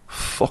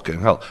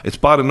 fucking hell. It's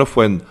bad enough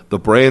when the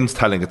brain's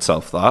telling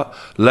itself that,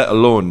 let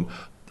alone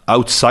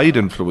outside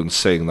influence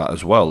saying that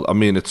as well. I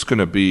mean, it's going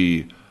to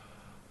be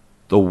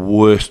the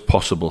worst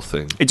possible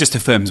thing. It just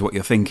affirms what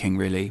you're thinking,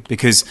 really,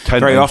 because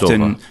very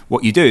often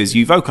what you do is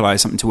you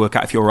vocalize something to work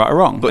out if you're right or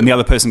wrong, and the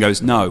other person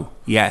goes, no,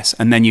 yes,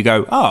 and then you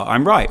go, oh,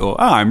 I'm right, or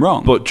oh, I'm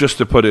wrong. But just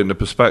to put it into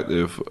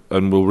perspective,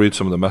 and we'll read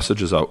some of the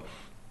messages out,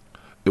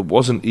 it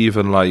wasn't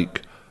even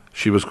like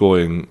she was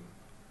going,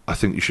 I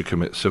think you should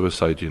commit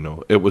suicide, you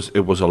know. It was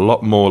a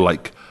lot more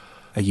like,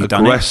 are you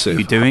aggressive. Done it? Are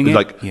you doing it?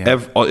 Like,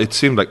 it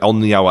seemed like on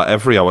the hour,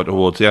 every hour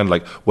towards the end,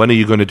 like, when are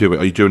you going to do it?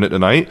 Are you doing it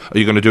tonight? Are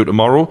you going to do it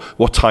tomorrow?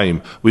 What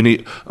time?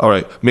 All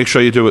right, make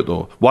sure you do it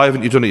though. Why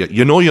haven't you done it yet?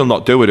 You know you'll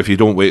not do it if you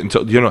don't wait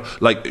until, you know,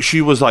 like,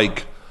 she was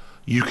like,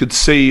 you could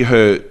see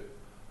her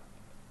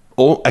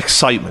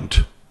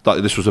excitement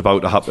that this was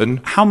about to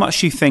happen. How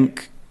much do you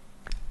think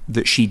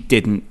that she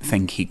didn't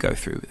think he'd go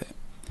through with it?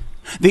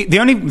 The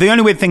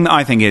only weird thing that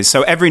I think is,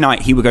 so every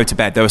night he would go to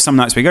bed. There were some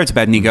nights where he'd go to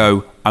bed and he'd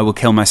go, I will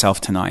kill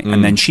myself tonight.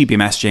 And then she'd be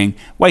messaging,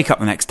 wake up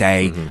the next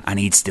day, and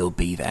he'd still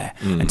be there.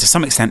 And to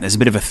some extent, there's a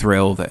bit of a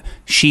thrill that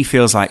she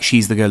feels like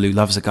she's the girl who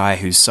loves a guy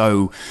who's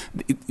so...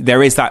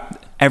 There is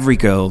that...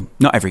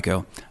 Not every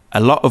girl, a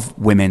lot of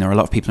women or a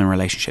lot of people in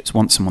relationships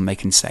want someone they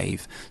can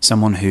save.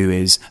 Someone who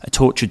is a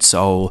tortured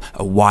soul,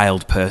 a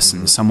wild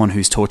person, someone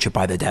who's tortured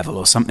by the devil,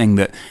 or something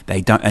that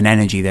an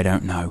energy they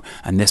don't know,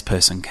 and this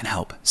person can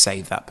help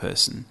save that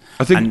person.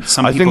 And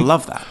some people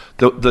love that.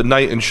 The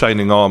knight in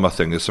shining armor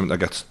thing is something that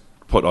gets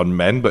put on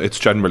men, but it's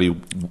generally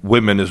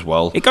women as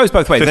well. It goes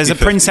both ways. 50-50. There's a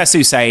princess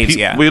who saves,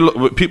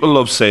 People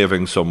love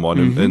saving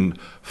someone and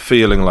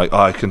feeling like,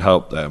 I can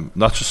help them.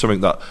 And that's just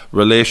something that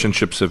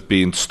relationships have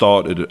been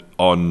started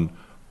on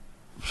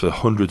for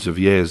hundreds of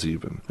years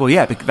even. Well,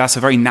 yeah, that's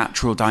a very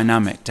natural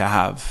dynamic to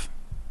have.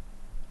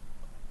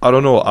 I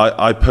don't know.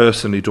 I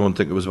personally don't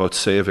think it was about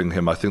saving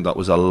him. I think that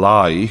was a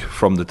lie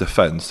from the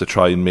defence to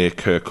try and make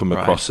her come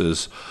across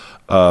as,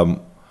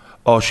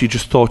 she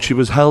just thought she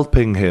was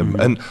helping him.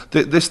 And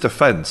this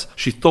defence,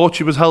 she thought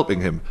she was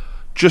helping him.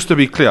 Just to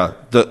be clear,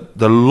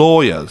 the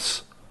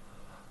lawyers,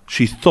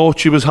 she thought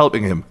she was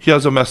helping him.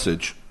 Here's a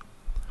message.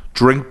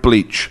 Drink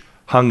bleach.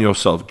 Hang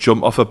yourself,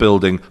 jump off a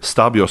building,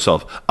 stab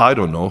yourself. I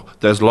don't know.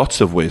 There's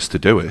lots of ways to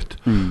do it.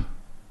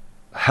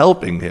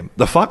 Helping him.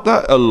 The fact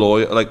that a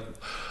lawyer, like,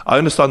 I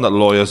understand that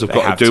lawyers have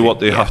got to do what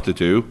they have to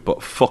do,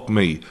 but fuck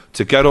me.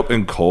 To get up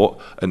in court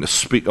and to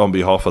speak on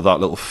behalf of that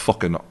little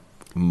fucking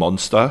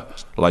monster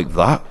like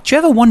that. Do you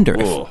ever wonder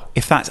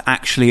if that's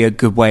actually a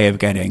good way of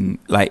getting,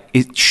 like,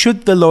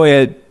 should the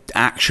lawyer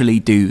actually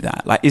do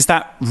that? Like, is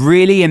that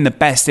really in the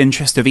best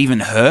interest of even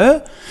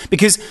her?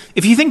 Because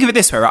if you think of it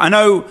this way, right, I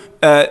know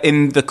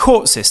in the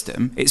court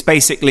system, it's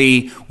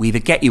basically we either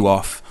get you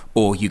off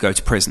or you go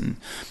to prison.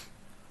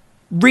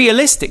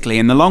 Realistically,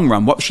 in the long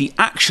run, what she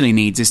actually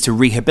needs is to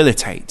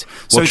rehabilitate.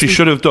 What she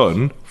should have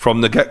done from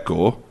the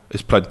get-go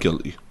is pled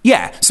guilty.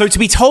 Yeah, so to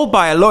be told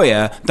by a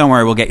lawyer, don't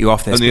worry, we'll get you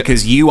off this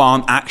because you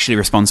aren't actually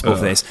responsible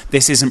for this.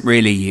 This isn't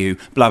really you,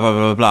 blah, blah,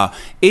 blah, blah.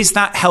 Is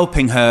that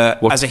helping her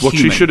as a human?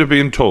 What she should have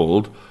been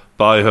told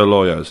by her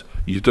lawyers,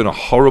 you've done a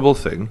horrible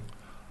thing,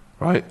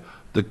 right?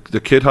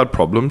 The kid had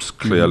problems,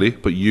 clearly,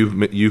 but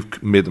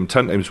you've made them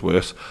 10 times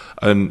worse.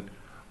 And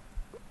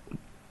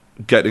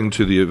getting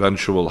to the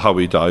eventual how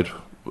he died,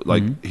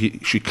 like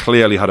she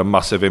clearly had a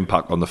massive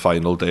impact on the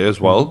final day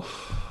as well.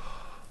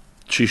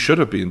 She should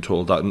have been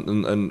told that,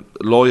 and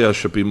lawyers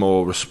should be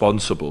more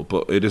responsible,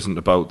 but it isn't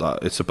about that.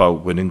 It's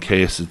about winning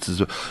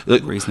cases.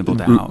 Reasonable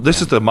doubt.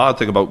 This is the mad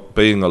thing about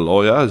being a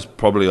lawyer, is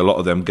probably a lot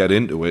of them get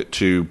into it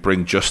to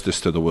bring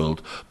justice to the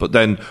world. But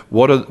then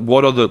what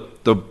are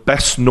the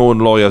best known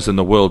lawyers in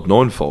the world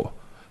known for?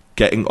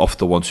 Getting off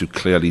the ones who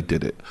clearly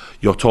did it.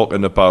 You're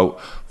talking about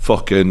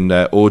fucking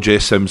O.J.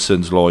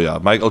 Simpson's lawyer,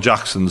 Michael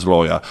Jackson's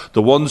lawyer,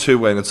 the ones who,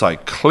 when it's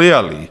like,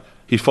 clearly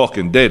he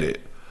fucking did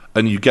it,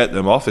 and you get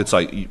them off, it's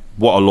like,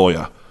 what a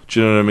lawyer. Do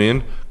you know what I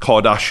mean?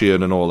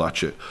 Kardashian and all that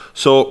shit.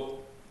 So,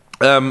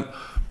 one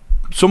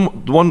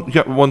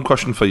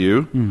question for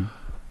you.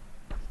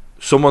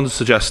 someone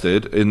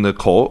suggested in the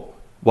court,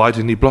 why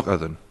didn't he block her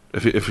then?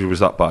 If he was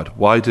that bad,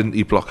 why didn't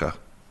he block her?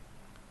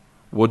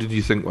 What did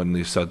you think when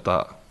they said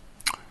that?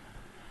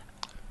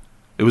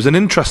 It was an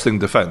interesting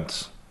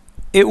defence.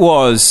 It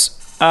was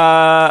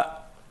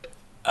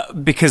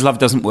because love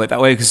doesn't work that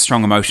way, because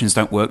strong emotions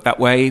don't work that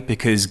way,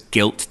 because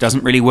guilt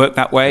doesn't really work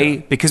that way,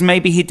 because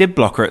maybe he did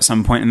block her at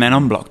some point and then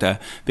unblocked her,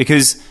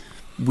 because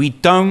we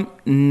don't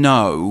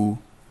know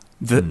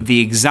the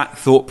exact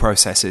thought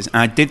processes. And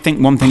I did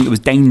think one thing that was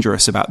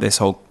dangerous about this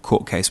whole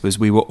court case was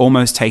we were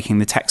almost taking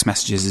the text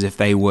messages as if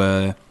they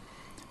were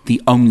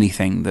the only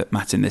thing that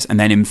mattered in this, and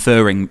then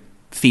inferring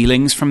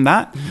feelings from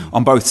that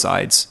on both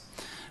sides.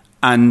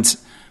 And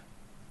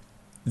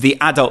the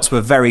adults were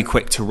very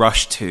quick to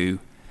rush to,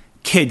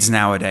 kids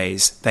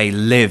nowadays, they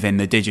live in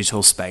the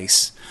digital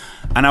space.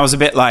 And I was a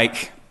bit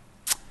like,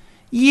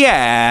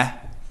 yeah.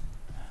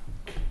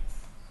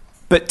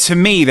 But to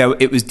me, though,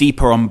 it was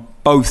deeper on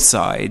both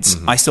sides.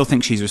 I still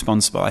think she's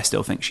responsible. I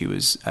still think she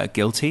was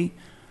guilty.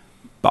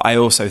 But I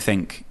also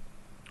think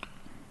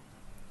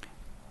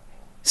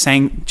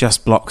saying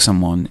just block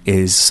someone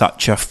is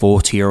such a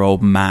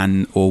 40-year-old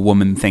man or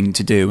woman thing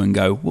to do, and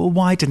go, well,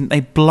 why didn't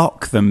they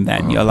block them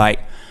then? You're like,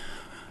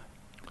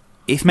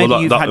 if maybe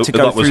you've had to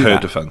go through that. That was her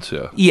defence,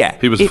 yeah. Yeah.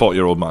 He was a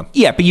 40-year-old man.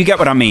 Yeah, but you get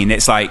what I mean.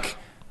 It's like,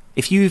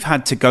 if you've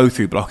had to go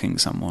through blocking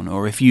someone,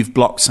 or if you've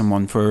blocked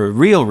someone for a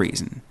real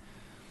reason,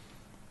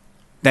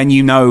 then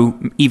you know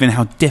even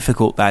how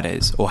difficult that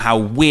is, or how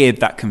weird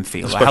that can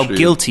feel, especially or how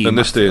guilty in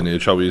this day and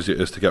age, how easy it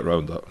is to get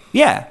around that.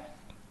 Yeah.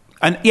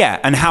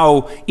 And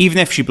how even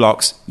if she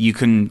blocks, you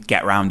can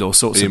get around all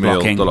sorts of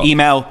blocking.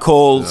 Email,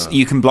 calls,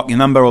 you can block your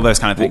number, all those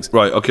kind of things.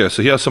 Right, okay,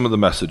 so here's some of the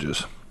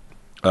messages.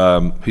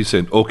 He's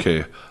saying,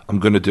 okay, I'm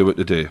going to do it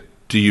today.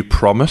 Do you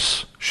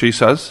promise? She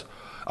says,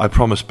 I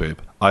promise, babe,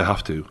 I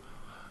have to.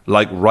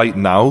 Like right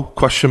now,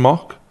 question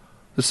mark?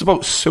 This is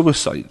about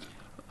suicide.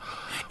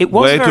 It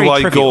was Where very do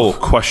I trivial. go,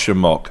 question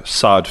mark,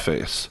 sad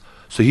face.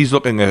 So he's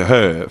looking at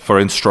her for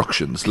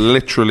instructions.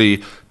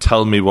 Literally,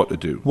 tell me what to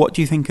do. What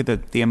do you think of the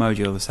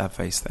emoji or the sad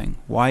face thing?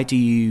 Why do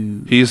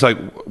you... He's like,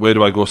 where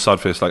do I go, sad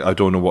face? Like, I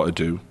don't know what to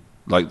do.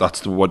 Like, that's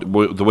the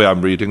way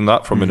I'm reading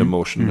that from an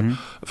emotion,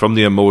 from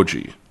the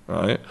emoji,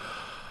 right?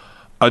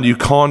 And you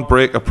can't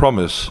break a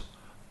promise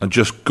and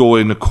just go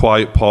in a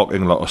quiet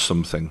parking lot or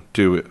something.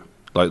 Do it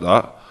like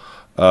that.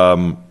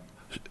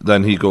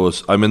 Then he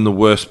goes, I'm in the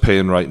worst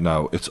pain right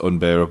now. It's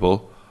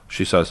unbearable.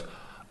 She says,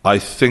 I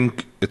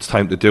think it's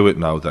time to do it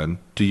now then.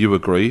 Do you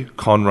agree?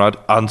 Conrad,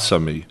 answer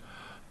me.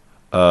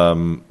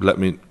 Let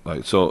me...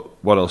 So,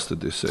 what else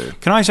did they say?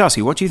 Can I just ask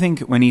you, what do you think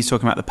when he's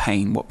talking about the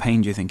pain? What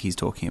pain do you think he's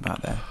talking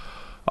about there?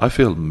 I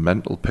feel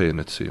mental pain,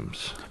 it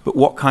seems. But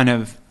what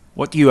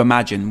do you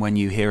imagine when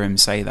you hear him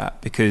say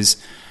that?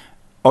 Because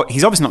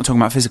he's obviously not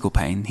talking about physical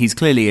pain. He's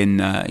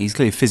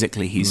clearly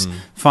physically, he's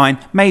fine.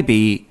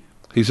 Maybe...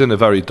 He's in a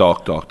very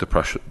dark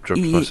depressive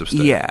state.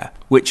 Yeah,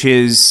 which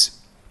is...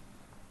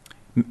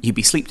 He'd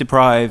be sleep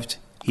deprived.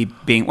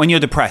 When you're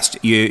depressed,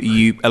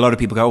 a lot of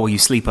people go, oh, well, you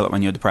sleep a lot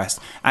when you're depressed.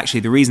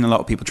 Actually, the reason a lot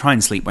of people try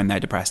and sleep when they're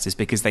depressed is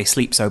because they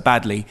sleep so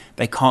badly,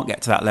 they can't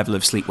get to that level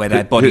of sleep where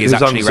their body is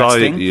actually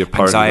resting. His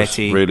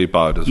anxiety was really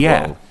bad as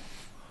well.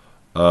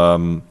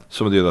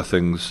 Some of the other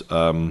things,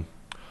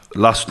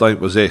 last night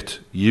was it.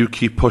 You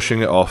keep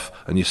pushing it off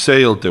and you say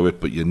you'll do it,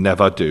 but you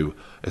never do.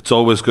 It's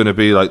always going to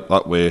be like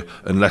that way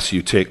unless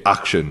you take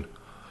action.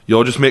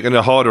 You're just making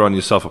it harder on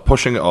yourself or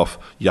pushing it off.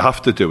 You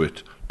have to do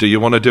it. Do you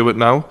want to do it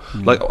now?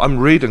 Like, I'm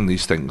reading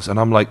these things and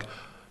I'm like,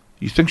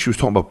 you think she was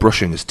talking about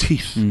brushing his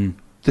teeth?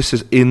 This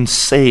is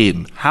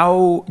insane.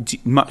 How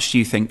much do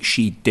you think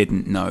she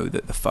didn't know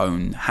that the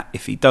phone,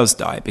 if he does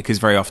die, because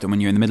very often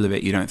when you're in the middle of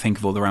it, you don't think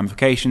of all the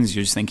ramifications,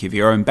 you just think of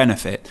your own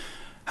benefit.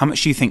 How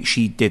much do you think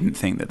she didn't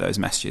think that those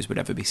messages would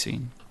ever be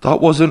seen? That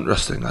was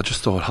interesting. I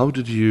just thought, how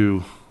did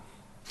you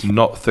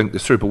not think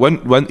this through?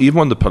 But even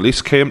when the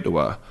police came to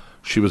her,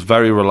 she was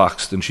very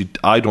relaxed, and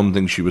I don't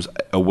think she was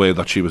aware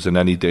that she was in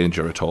any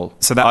danger at all.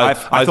 So I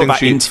thought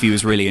that interview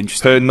was really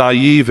interesting. Her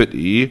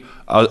naivety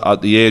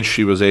at the age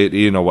she was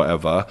 18 or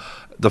whatever,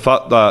 the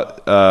fact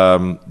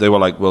that they were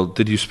like, well,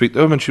 did you speak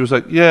to him? And she was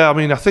like, yeah, I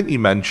mean, I think he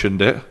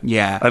mentioned it.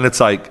 Yeah. And it's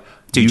like...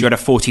 Dude, you had a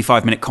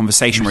 45-minute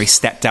conversation where he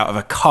stepped out of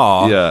a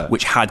car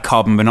which had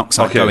carbon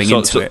monoxide going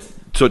into it.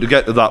 So to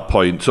get to that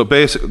point, so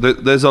basically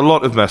there's a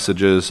lot of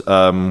messages...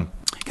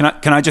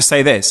 Can I just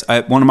say this?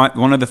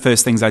 One of the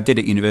first things I did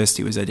at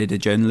university was I did a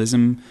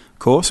journalism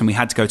course, and we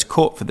had to go to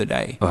court for the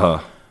day.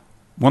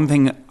 One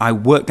thing I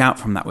worked out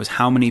from that was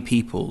how many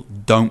people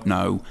don't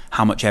know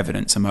how much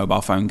evidence a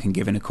mobile phone can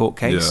give in a court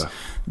case. Yeah.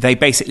 They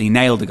basically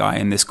nailed a guy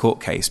in this court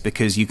case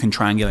because you can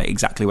triangulate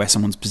exactly where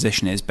someone's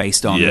position is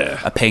based on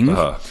a ping.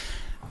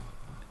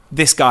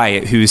 This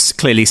guy, who's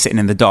clearly sitting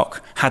in the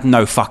dock, had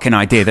no fucking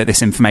idea that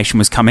this information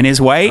was coming his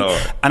way.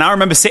 And I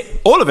remember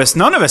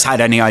none of us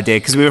had any idea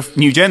because we were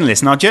new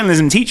journalists. And our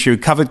journalism teacher who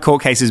covered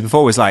court cases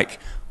before was like,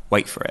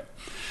 wait for it.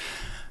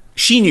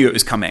 She knew it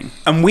was coming.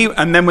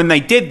 And then when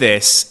they did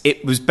this,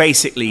 it was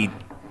basically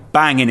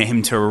banging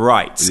him to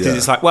rights because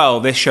it's like, well,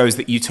 this shows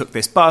that you took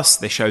this bus,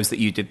 this shows that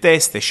you did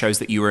this shows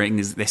that you were in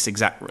this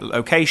exact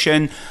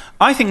location.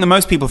 I think that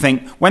most people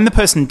think when the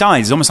person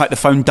dies, it's almost like the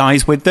phone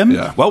dies with them.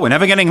 Well, we're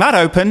never getting that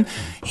open.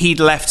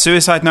 He'd left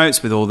suicide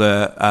notes with all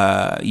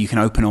the you can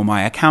open all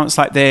my accounts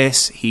like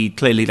this. He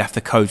clearly left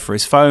the code for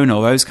his phone,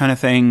 all those kind of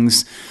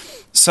things.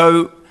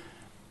 So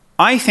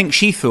I think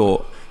she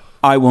thought,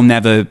 I will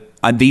never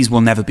these will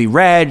never be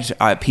read,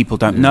 people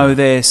don't know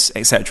this,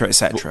 etc.,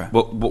 etc.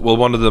 Well,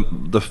 one of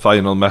the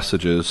final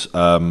messages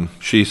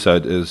she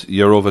said is,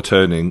 you're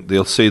overturning,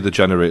 they'll see the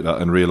generator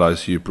and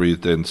realise you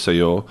breathed in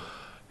CO.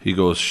 He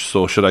goes,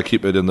 so should I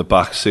keep it in the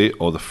back seat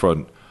or the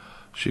front?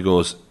 She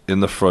goes, in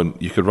the front.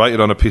 You could write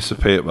it on a piece of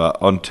paper,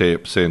 on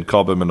tape, saying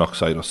carbon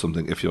monoxide or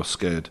something if you're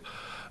scared.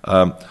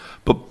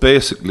 But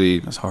basically...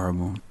 That's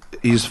horrible.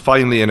 He's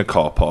finally in a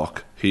car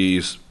park.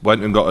 He's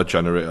went and got a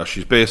generator.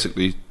 She's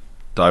basically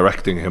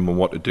directing him on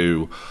what to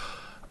do,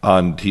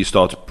 and he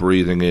starts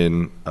breathing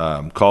in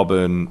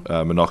carbon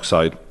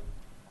monoxide,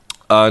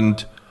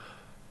 and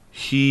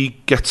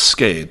he gets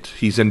scared.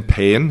 He's in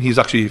pain. He's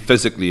actually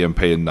physically in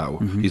pain now.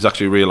 He's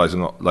actually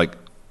realizing, like,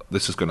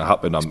 this is going to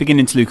happen. He's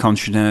beginning to lose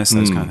consciousness,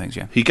 those kind of things.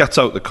 He gets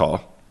out the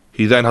car.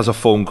 He then has a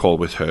phone call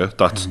with her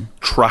that's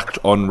tracked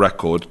on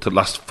record to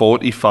last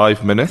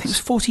 45 minutes. I think it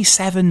was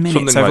 47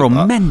 minutes. Something overall,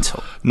 like that.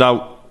 Mental.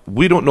 Now,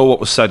 we don't know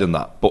what was said in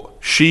that, but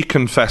she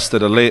confessed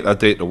at a later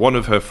date to one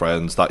of her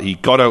friends that he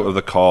got out of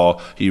the car,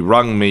 he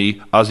rang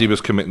me as he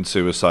was committing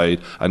suicide,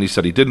 and he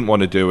said he didn't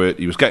want to do it,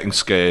 he was getting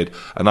scared,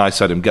 and I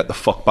said him, get the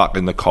fuck back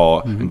in the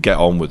car and get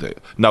on with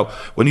it. Now,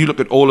 when you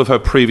look at all of her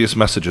previous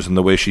messages and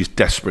the way she's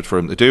desperate for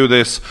him to do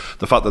this,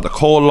 the fact that the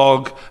call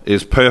log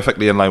is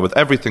perfectly in line with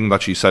everything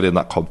that she said in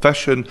that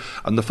confession,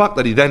 and the fact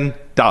that he then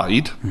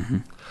died,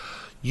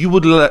 you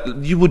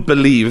would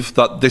believe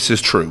that this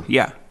is true.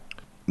 Yeah.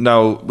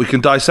 Now, we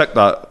can dissect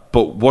that,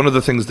 but one of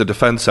the things the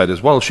defence said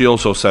as well, she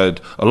also said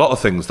a lot of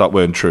things that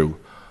weren't true.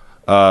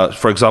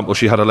 For example,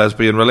 she had a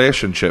lesbian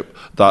relationship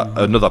that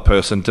another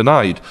person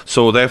denied.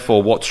 So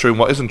therefore, what's true and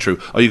what isn't true?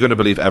 Are you going to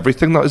believe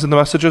everything that is in the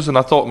messages? And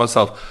I thought to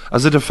myself,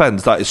 as a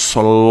defence, that is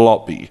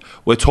sloppy.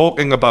 We're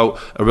talking about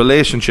a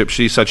relationship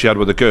she said she had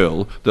with a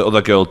girl, the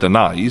other girl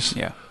denies.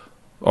 Yeah.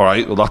 All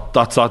right, well,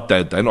 that's that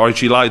dead then. Or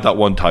she lied that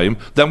one time.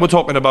 Then we're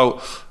talking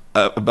about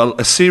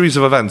a series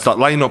of events that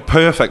line up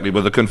perfectly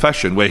with a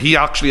confession where he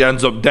actually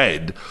ends up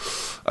dead,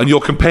 and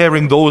you're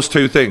comparing those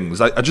two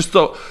things. I just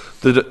thought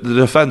the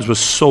defence was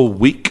so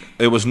weak.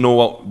 It was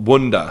no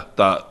wonder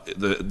that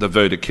the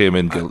verdict came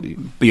in guilty.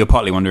 But you're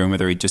partly wondering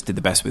whether he just did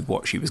the best with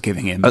what she was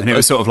giving him, and it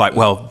was sort of like,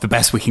 well, the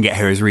best we can get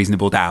here is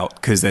reasonable doubt,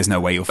 because there's no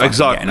way you're fucking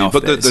getting off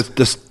this.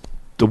 But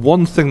the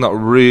one thing that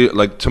really,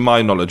 like, to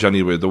my knowledge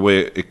anyway, the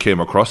way it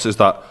came across is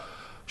that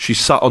she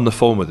sat on the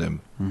phone with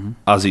him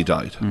as he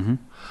died.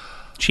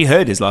 She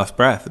heard his last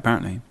breath,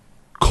 apparently.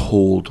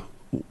 Cold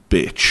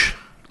bitch.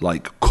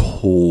 Like,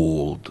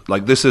 cold.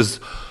 Like, this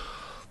is...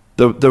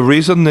 The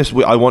reason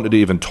I wanted to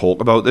even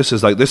talk about this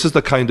is, like, this is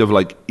the kind of,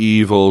 like,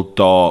 evil,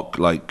 dark,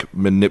 like,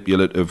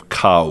 manipulative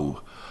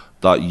cow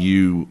that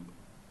you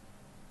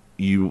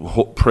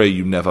pray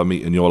you never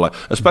meet in your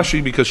life. Especially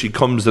because she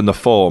comes in the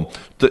form...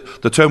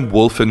 The term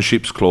wolf in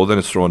sheep's clothing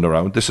is thrown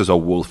around. This is a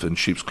wolf in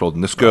sheep's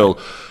clothing. This girl...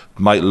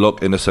 might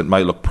look innocent,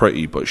 might look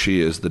pretty, but she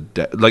is the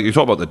like, you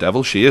talk about the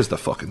devil, she is the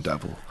fucking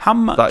devil. How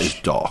much? That is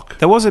dark.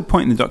 There was a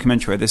point in the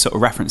documentary where they sort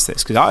of referenced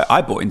this, because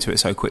I bought into it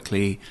so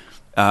quickly.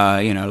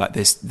 Like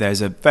this,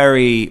 there's a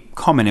very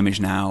common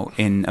image now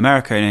in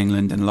America and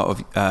England and a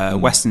lot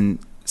of Western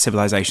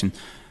civilization.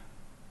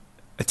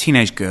 A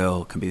teenage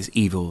girl can be this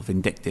evil,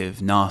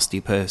 vindictive,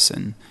 nasty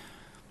person.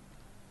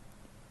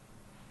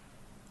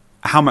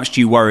 How much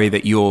do you worry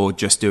that you're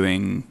just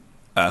doing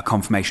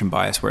confirmation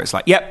bias, where it's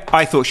like, yep,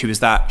 I thought she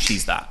was that,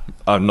 she's that?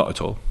 Not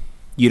at all.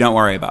 You don't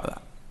worry about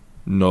that?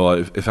 No,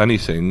 if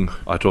anything,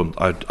 I don't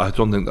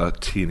think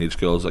that teenage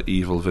girls are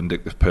evil,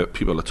 vindictive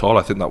people at all.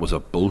 I think that was a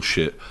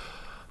bullshit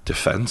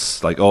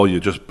defense. Like, oh,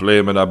 you're just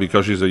blaming her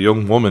because she's a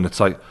young woman.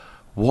 It's like,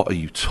 what are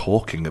you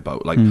talking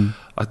about? Like,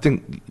 I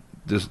think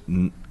there's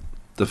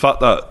the fact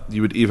that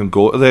you would even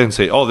go to there and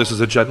say, oh, this is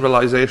a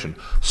generalization.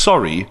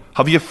 Sorry,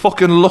 have you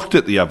fucking looked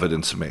at the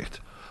evidence, mate?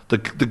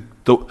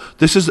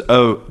 This is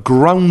a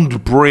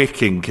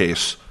groundbreaking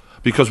case,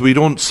 because we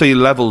don't see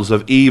levels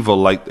of evil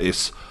like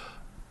this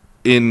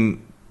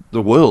in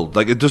the world.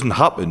 Like, it doesn't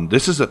happen.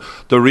 This is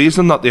the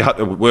reason that they had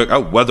to work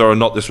out whether or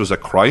not this was a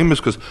crime is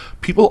because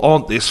people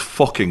aren't this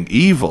fucking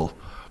evil.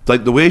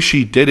 Like, the way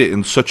she did it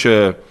in such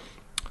a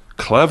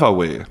clever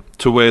way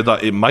to where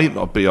that it might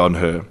not be on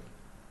her.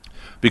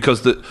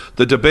 Because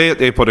the debate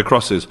they put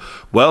across is,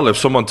 well, if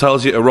someone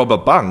tells you to rob a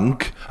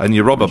bank and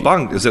you rob a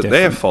bank, is it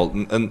their fault?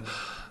 And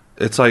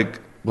it's like,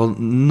 well,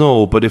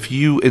 no, but if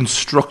you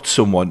instruct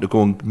someone to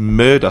go and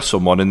murder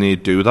someone and they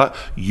do that,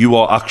 you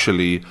are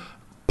actually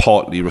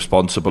partly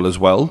responsible as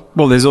well.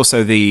 Well, there's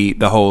also the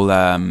whole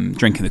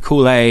drinking the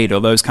Kool-Aid or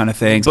those kind of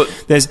things. But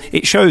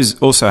it shows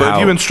also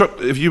how...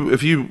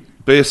 if you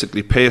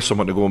basically pay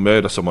someone to go and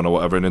murder someone or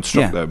whatever and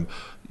instruct them,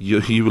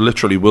 you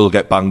literally will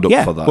get banged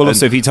up for that. Well,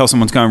 also, if you tell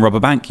someone to go and rob a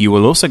bank, you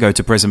will also go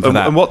to prison for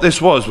that. And what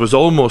this was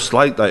almost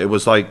like that. It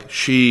was like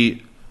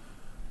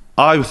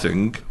I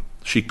think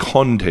she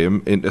conned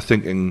him into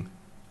thinking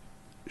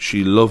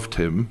she loved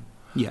him.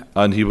 Yeah.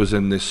 And he was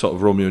in this sort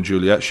of Romeo and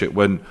Juliet shit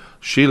when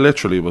she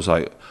literally was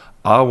like,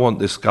 I want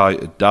this guy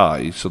to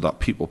die so that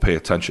people pay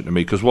attention to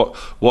me. Because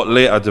what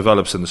later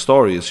develops in the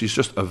story is she's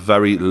just a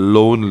very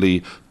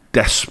lonely,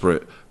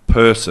 desperate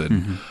person.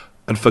 Mm-hmm.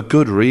 And for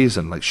good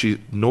reason. Like,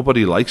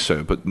 nobody likes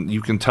her, but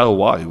you can tell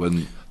why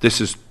when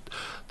this is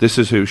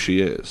who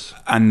she is.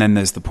 And then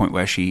there's the point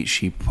where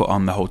she put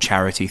on the whole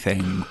charity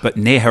thing, but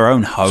near her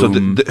own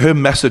home. So her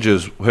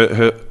messages,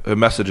 her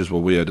messages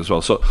were weird as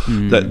well. So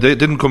they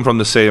didn't come from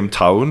the same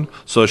town.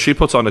 So she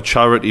puts on a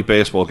charity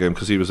baseball game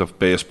because he was a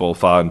baseball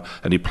fan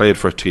and he played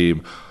for a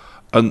team.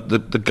 And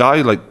the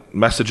guy like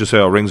messages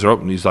her or rings her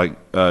up and he's like,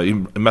 he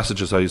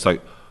messages her. He's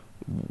like,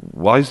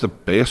 "Why is the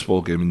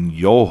baseball game in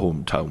your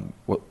hometown?"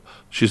 What?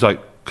 She's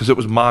like, "Because it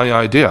was my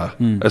idea."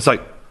 It's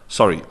like,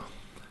 sorry.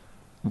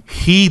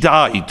 He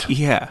died.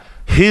 Yeah.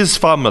 His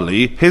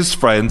family, his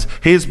friends,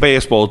 his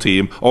baseball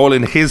team, all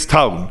in his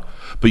town.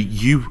 But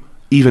you,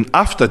 even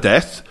after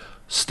death,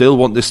 still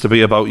want this to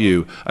be about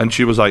you. And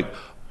she was like,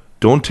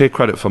 "Don't take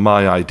credit for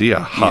my idea."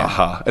 Ha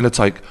ha. And it's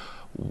like,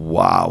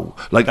 wow.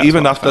 Like, that's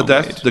even after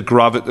death, weird. The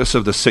gravitas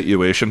of the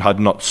situation had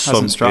not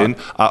sunk in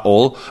at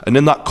all. And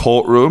in that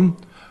courtroom,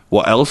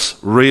 what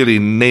else really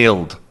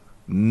nailed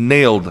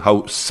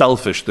how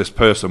selfish this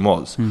person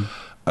was.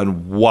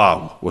 And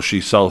wow, was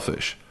she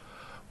selfish.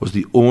 Was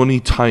the only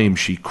time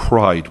she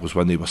cried was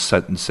when they were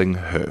sentencing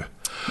her.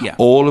 Yeah.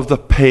 All of the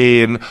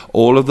pain,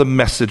 all of the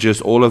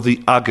messages, all of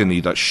the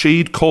agony that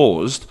she'd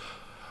caused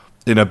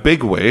in a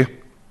big way,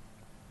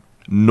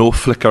 no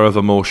flicker of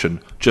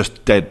emotion,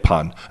 just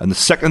deadpan. And the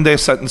second they're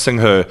sentencing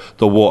her,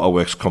 the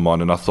waterworks come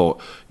on, and I thought,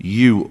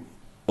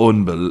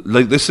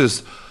 this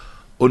is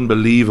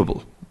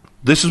unbelievable.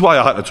 This is why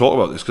I had to talk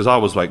about this, because I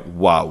was like,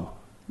 wow,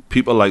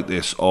 people like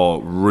this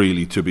are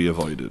really to be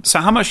avoided. So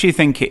how much do you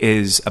think it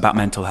is about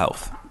mental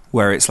health?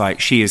 Where it's like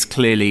she is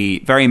clearly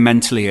very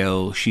mentally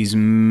ill. She's...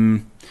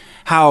 to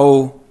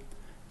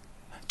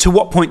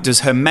what point does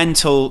her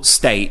mental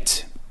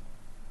state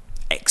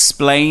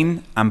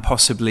explain and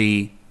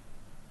possibly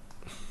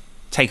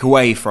take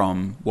away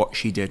from what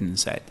she did and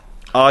said?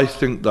 I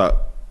think that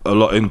a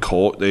lot in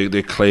court,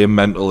 they claim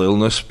mental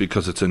illness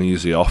because it's an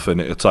easy off,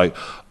 and it's like...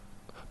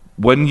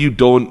 When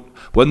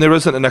there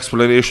isn't an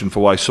explanation for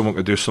why someone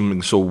could do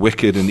something so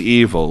wicked and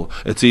evil,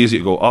 it's easy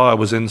to go, I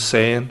was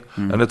insane.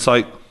 And it's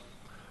like,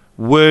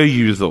 were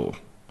you though?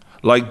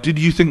 Like, did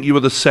you think you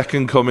were the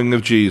second coming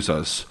of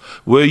Jesus?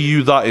 Were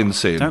you that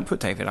insane? Don't put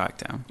David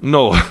Icke down.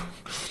 No.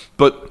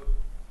 But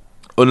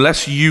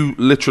unless you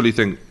literally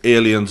think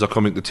aliens are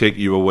coming to take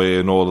you away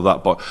and all of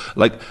that, but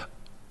like,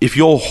 if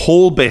your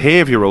whole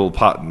behavioural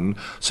pattern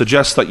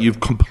suggests that you've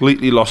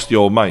completely lost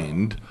your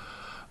mind,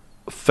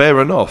 fair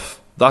enough.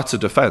 That's a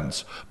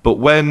defense. But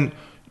when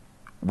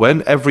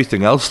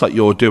everything else that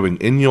you're doing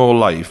in your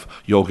life,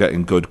 you're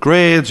getting good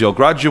grades, you're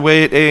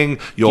graduating,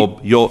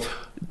 you're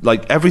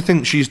like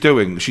everything she's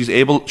doing,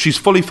 she's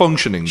fully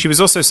functioning. She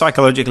was also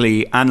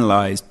psychologically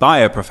analysed by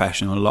a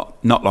professional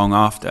not long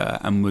after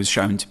and was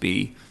shown to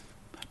be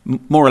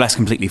more or less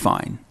completely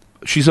fine.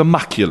 She's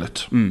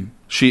immaculate.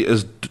 She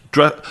is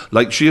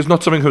she is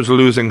not someone who's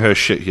losing her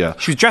shit here.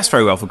 She was dressed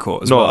very well for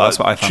court as well. That's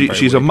what I found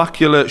she's weird.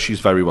 Immaculate. She's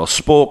very well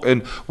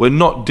spoken. We're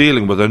not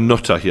dealing with a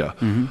nutter here.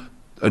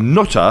 A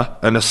nutter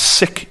and a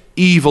sick,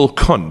 evil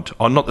cunt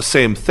are not the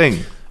same thing.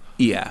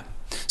 Yeah.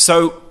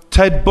 So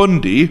Ted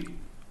Bundy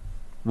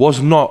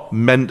was not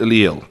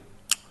mentally ill.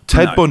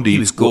 Bundy, he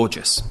was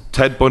gorgeous.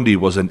 Ted Bundy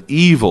was an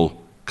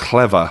evil,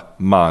 clever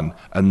man,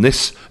 and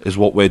this is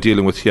what we're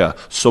dealing with here.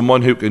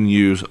 Someone who can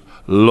use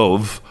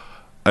love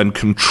and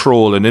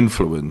control and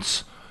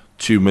influence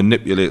to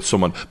manipulate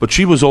someone. But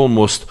she was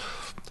almost,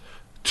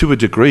 to a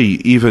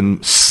degree,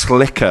 even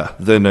slicker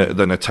than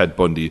a Ted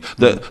Bundy.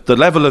 The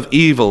level of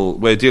evil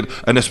we're dealing,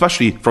 and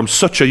especially from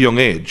such a young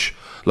age,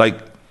 like,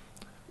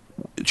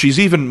 she's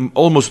even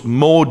almost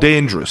more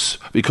dangerous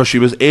because she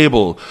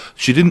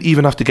didn't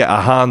even have to get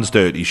her hands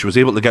dirty. She was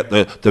able to get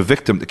the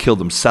victim to kill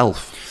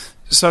themselves.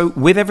 So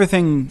with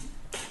everything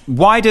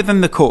wider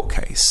than the court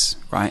case,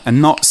 right,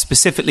 and not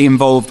specifically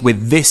involved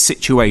with this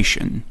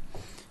situation,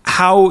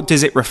 how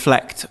does it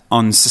reflect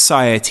on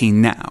society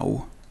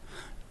now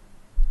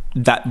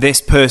that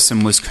this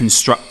person was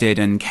constructed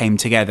and came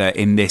together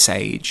in this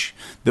age,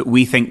 that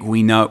we think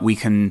we know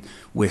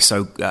we're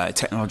so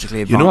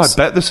technologically advanced?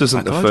 I bet this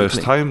isn't the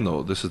first time,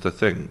 though. This is the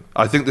thing.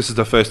 I think this is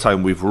the first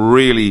time we've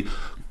really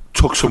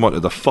took someone to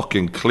the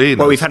fucking cleaners.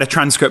 Well, we've had a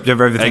transcript of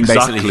everything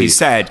basically he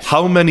said.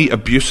 How many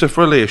abusive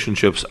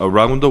relationships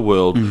around the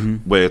world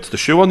where it's the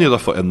shoe on the other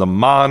foot, and the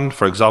man,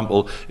 for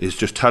example, is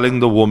just telling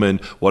the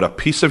woman what a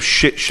piece of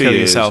shit she Kill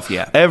is. yourself,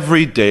 yeah.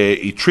 Every day,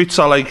 he treats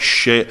her like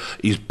shit,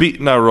 he's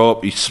beating her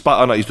up, he's spat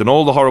on her, he's done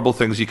all the horrible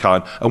things he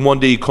can, and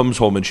one day he comes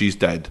home and she's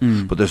dead.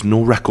 But there's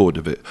no record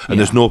of it, and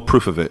there's no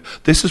proof of it.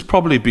 This has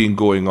probably been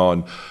going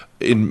on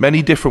in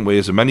many different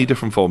ways, in many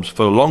different forms,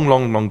 for a long,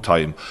 long, long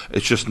time.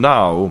 It's just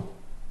now,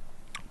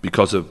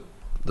 because of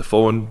the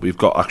phone, we've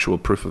got actual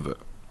proof of it.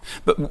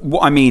 But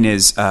what I mean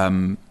is,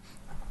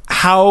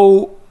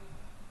 how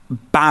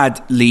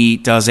badly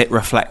does it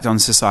reflect on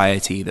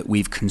society that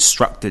we've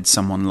constructed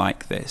someone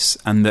like this,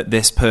 and that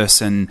this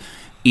person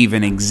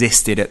even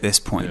existed at this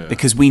point? Yeah.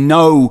 Because we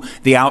know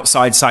the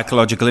outside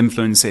psychological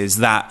influences,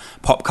 that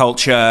pop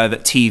culture,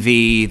 that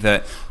TV,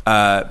 that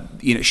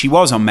she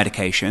was on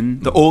medication,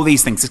 that all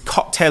these things, this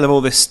cocktail of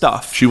all this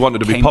stuff. She wanted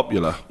to be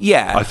popular.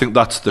 Yeah, I think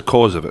that's the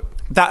cause of it.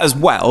 That as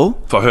well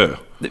For her.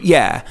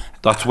 Yeah,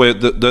 that's where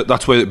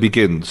that's where it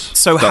begins.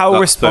 So how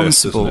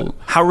responsible?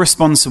 How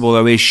responsible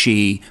though is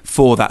she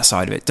for that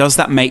side of it? Does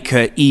that make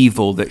her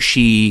evil? That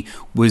she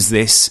was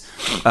this.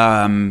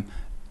 All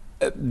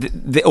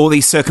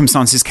these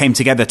circumstances came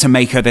together to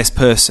make her this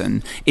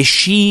person. Is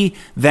she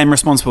then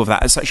responsible for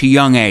that at such a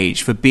young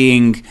age, for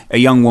being a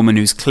young woman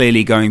who's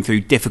clearly going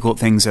through difficult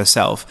things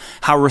herself?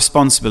 How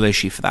responsible is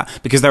she for that?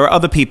 Because there are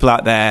other people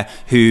out there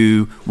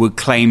who would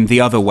claim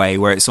the other way,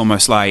 where it's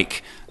almost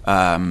like,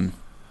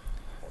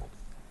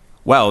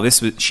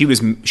 she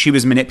was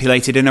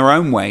manipulated in her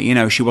own way. You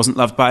know, she wasn't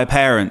loved by her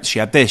parents. She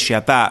had this, she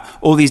had that.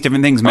 All these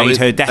different things made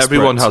her desperate.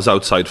 Everyone has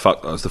outside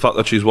factors. The fact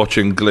that she's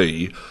watching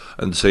Glee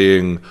and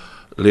seeing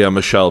Lea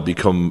Michele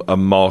become a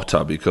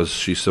martyr because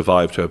she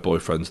survived her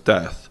boyfriend's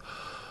death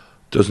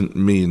doesn't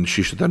mean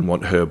she should then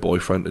want her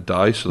boyfriend to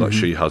die so that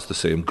she has the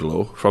same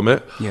glow from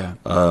it. Yeah.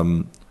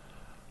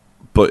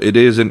 But it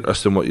is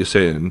interesting what you're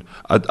saying.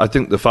 I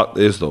think the fact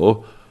is,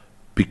 though,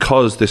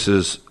 because this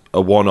is a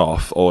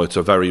one-off, or it's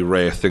a very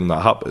rare thing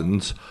that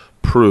happens,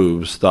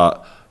 proves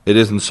that it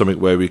isn't something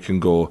where we can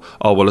go,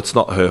 oh, well, it's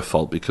not her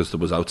fault because there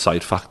was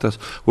outside factors.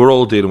 We're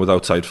all dealing with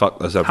outside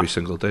factors every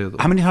single day, though.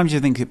 How many times do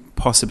you think it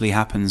possibly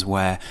happens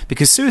where...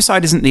 Because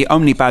suicide isn't the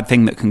only bad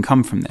thing that can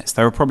come from this.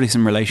 There are probably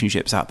some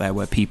relationships out there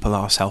where people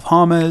are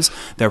self-harmers.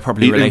 There are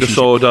probably eating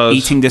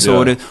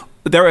disorders. Yeah.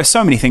 There are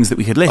so many things that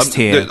we could list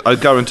here. I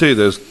guarantee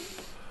there's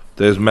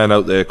men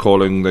out there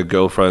calling their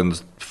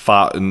girlfriends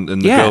fat and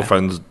the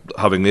girlfriend's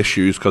having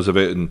issues because of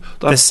it. And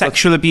there's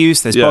sexual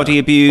abuse, there's body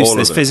abuse,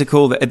 there's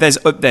physical,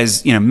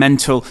 there's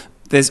mental,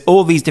 there's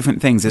all these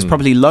different things. There's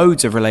probably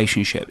loads of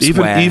relationships.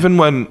 Even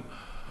when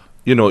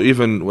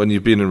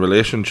you've been in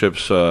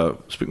relationships,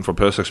 speaking from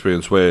personal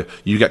experience, where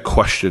you get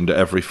questioned at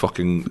every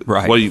fucking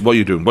right. What are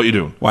you doing? What are you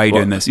doing? Why are you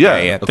doing this?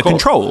 Yeah. The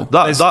control.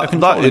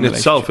 That in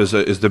itself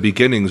is the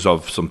beginnings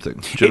of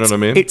something. Do you know what I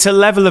mean? It's a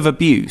level of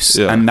abuse,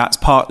 and that's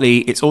partly.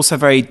 It's also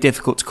very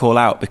difficult to call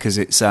out because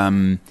it's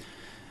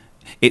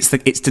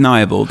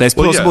deniable. There's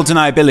plausible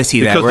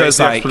deniability there. Because where there's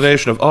the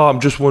explanation of, I'm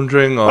just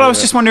wondering. I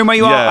was just wondering where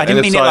you are. I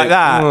didn't mean it like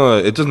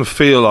that. It doesn't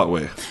feel that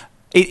way.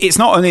 It's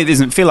not only it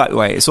doesn't feel like the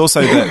way. It's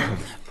also that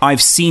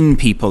I've seen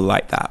people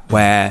like that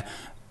where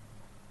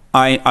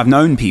I've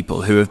known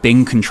people who have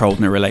been controlled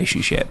in a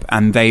relationship,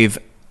 and they've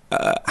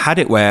had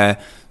it where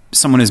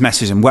someone has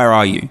messaged them, "Where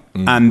are you?"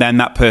 And then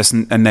that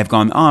person, and they've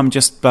gone, "Oh, I'm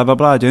just blah blah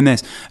blah doing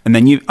this," and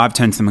then I've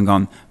turned to them and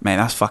gone, "Mate,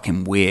 that's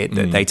fucking weird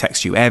that they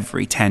text you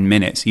every 10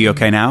 minutes. You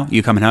okay now?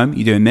 You coming home?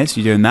 You doing this?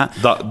 You doing that?"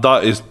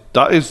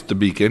 That is the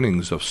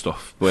beginnings of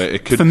stuff where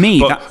it could. For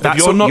me, if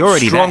you're not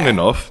strong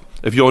enough,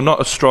 if you're not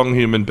a strong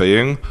human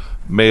being,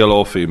 male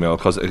or female,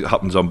 because it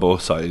happens on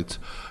both sides,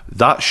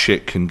 that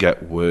shit can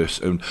get worse.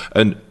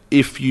 And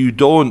if you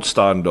don't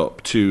stand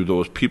up to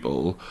those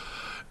people,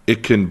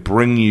 it can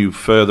bring you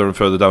further and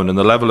further down, and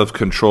the level of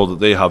control that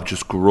they have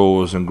just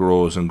grows and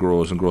grows and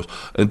grows and grows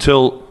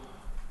until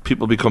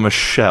people become a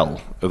shell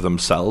of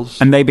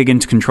themselves. And they begin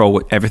to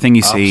control everything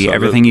you see,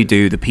 everything you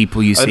do, the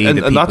people you see, the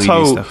people that's you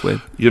how, do stuff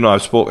with.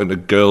 I've spoken to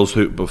girls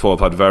who before have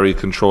had very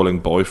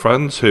controlling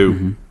boyfriends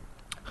who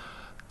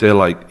they're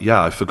like,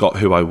 yeah, I forgot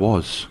who I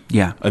was.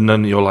 Yeah. And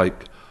then you're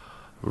like,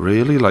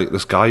 really? Like,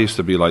 this guy used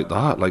to be like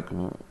that? Like,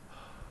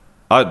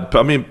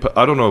 I mean,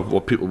 I don't know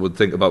what people would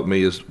think about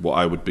me as what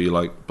I would be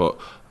like, but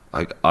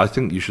like, I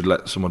think you should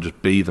let someone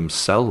just be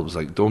themselves.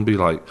 Like, don't be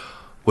like,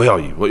 where are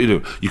you? What are you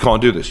doing? You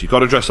can't do this. You got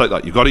to dress like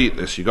that. You got to eat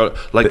this. You got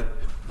to, like,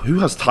 who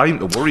has time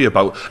to worry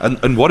about?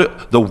 And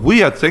what the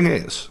weird thing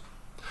is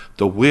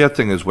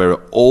where it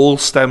all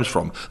stems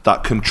from,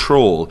 that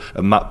control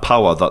and that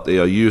power that they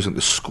are using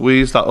to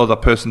squeeze that other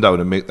person down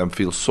and make them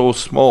feel so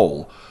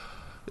small,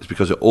 is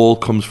because it all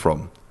comes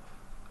from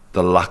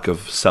the lack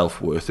of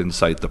self-worth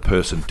inside the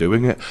person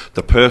doing it,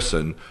 the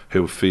person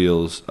who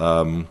feels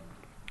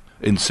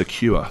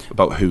insecure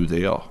about who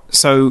they are.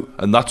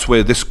 And that's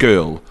where this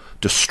girl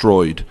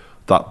destroyed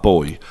that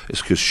boy,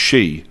 is because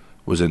she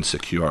was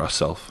insecure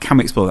herself. Can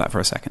we explore that for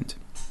a second?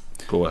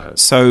 Go ahead.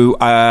 So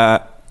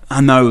I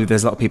know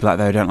there's a lot of people out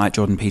there who don't like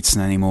Jordan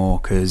Peterson anymore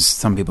because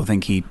some people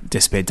think he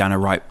disappeared down a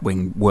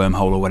right-wing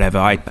wormhole or whatever.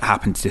 I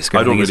happen to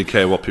disagree. I don't really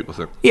care what people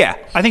think. Yeah,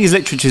 I think his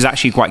literature is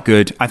actually quite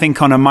good. I think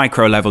on a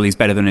micro level he's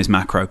better than his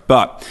macro.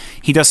 But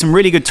he does some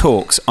really good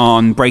talks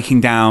on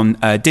breaking down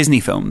Disney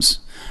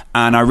films.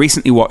 And I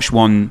recently watched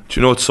one... Do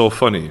you know what's so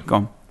funny? Go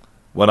on.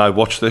 When I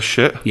watched this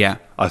shit,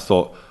 I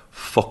thought,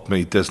 fuck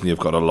me, Disney have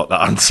got a lot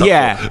to answer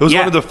for. It was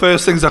one of the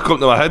first things that come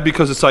to my head,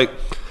 because it's like...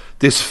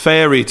 this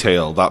fairy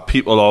tale that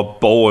people are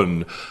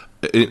born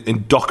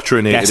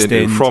indoctrinated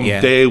into from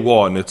day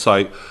one. It's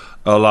like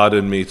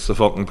Aladdin meets the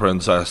fucking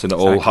princess and it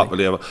all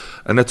happily ever.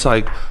 And it's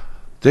like,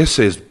 this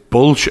is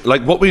bullshit.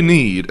 Like, what we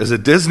need is a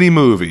Disney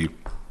movie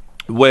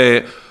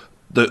where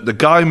the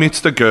guy meets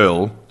the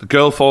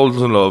girl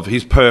falls in love,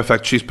 he's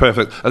perfect, she's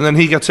perfect, and then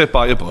he gets hit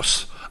by a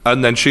bus.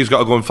 And then she's got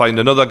to go and find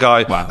another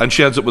guy, and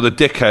she ends up with a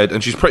dickhead,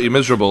 and she's pretty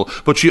miserable,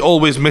 but she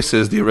always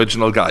misses the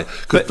original guy.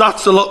 Because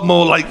that's a lot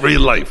more like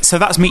real life. So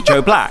that's Meet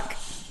Joe Black.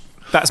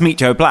 That's Meet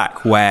Joe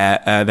Black,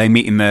 where they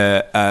meet in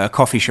the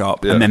coffee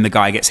shop, and then the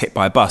guy gets hit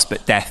by a bus,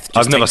 but death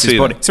just takes his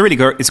body. It's a really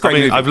good. It's a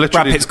great movie.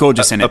 Brad Pitt's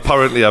gorgeous in it.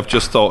 Apparently, I've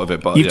just thought of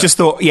it, but you've just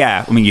thought,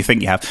 I mean, you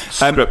think you have.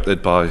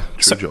 Scripted by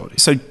Geordie.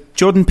 So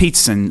Jordan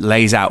Peterson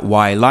lays out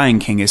why Lion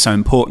King is so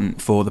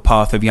important for the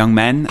path of young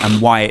men,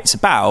 and why it's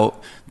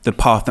about the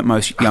path that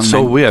most young men go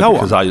on. So weird,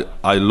 because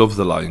I love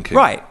the Lion King.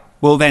 Right.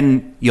 Well,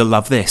 then you'll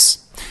love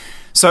this.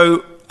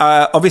 So.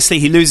 Obviously,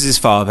 he loses his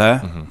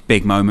father.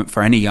 Big moment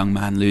for any young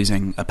man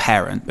losing a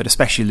parent, but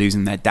especially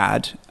losing their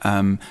dad,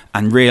 and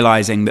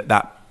realizing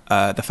that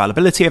the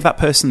fallibility of that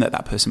person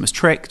was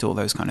tricked, all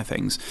those kind of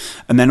things,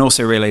 and then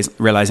also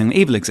realizing that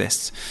evil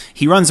exists.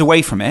 He runs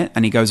away from it,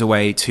 and he goes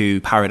away to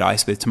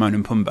paradise with Timon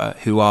and Pumbaa,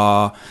 who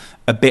are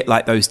a bit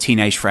like those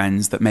teenage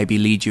friends that maybe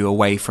lead you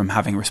away from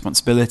having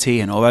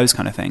responsibility and all those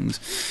kind of things.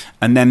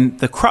 And then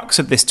the crux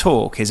of this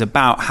talk is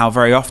about how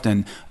very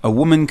often a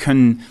woman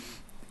can,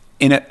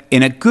 in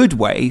a good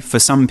way for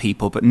some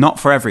people, but not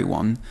for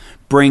everyone,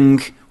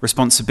 bring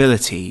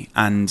responsibility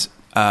and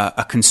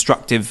a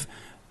constructive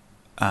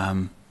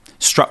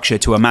structure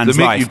to a man's life.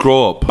 They make you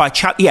grow up. By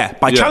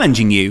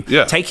challenging you,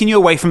 taking you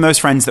away from those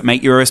friends that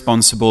make you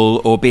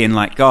irresponsible, or being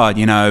like, God,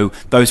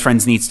 those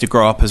friends needs to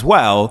grow up as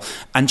well,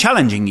 and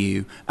challenging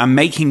you and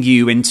making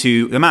you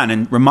into the man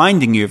and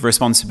reminding you of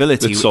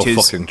responsibility. It's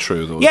fucking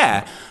true, though.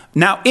 Yeah.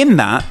 Now, in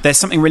that, there's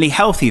something really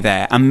healthy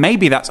there, and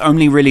maybe that's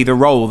only really the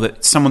role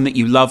that someone that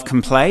you love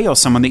can play, or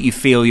someone that you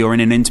feel you're in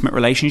an intimate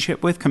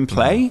relationship with can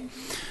play.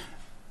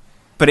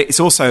 But it's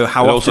also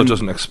how often... It also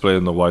doesn't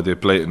explain why they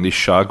blatantly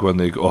shag when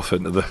they go off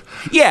into the...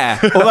 Yeah,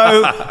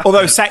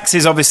 although sex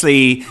is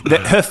obviously...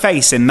 her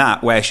face in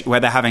that, where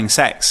they're having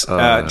sex,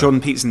 Jordan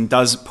Peterson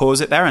does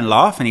pause it there and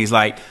laugh, and he's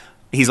like,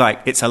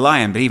 it's a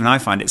lion, but even I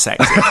find it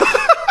sexy.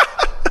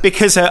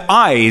 Because her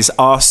eyes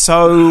are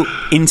so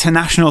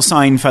international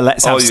sign for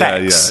let's have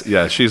sex.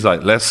 Yeah. She's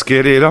like, let's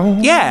get it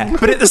on. Yeah,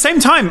 but at the same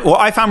time, what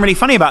I found really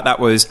funny about that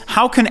was,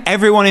 how can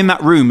everyone in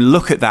that room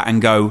look at that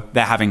and go,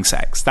 they're having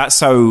sex? That's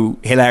so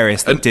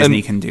hilarious that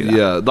Disney can do that.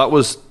 Yeah, that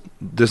was...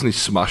 Disney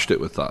smashed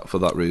it with that for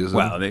that reason.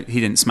 Well, he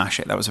didn't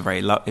smash it. That was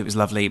it was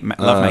lovely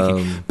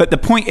lovemaking. But the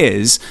point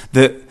is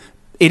that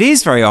it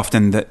is very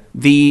often that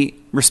the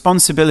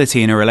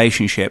responsibility in a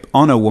relationship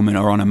on a woman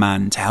or on a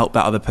man to help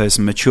that other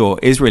person mature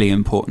is really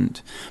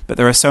important. But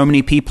there are so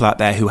many people out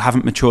there who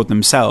haven't matured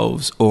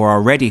themselves or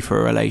are ready for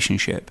a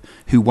relationship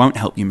who won't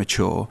help you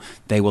mature.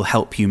 They will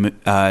help you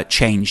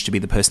change to be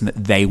the person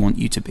that they want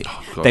you to be.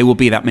 They will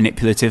be that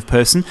manipulative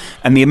person.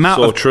 And the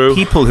amount of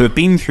people who have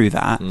been through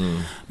that,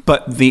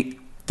 but the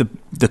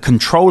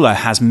controller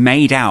has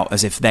made out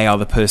as if they are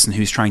the person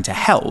who's trying to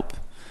help.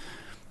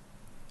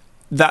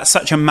 That's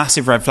such a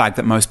massive red flag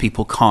that most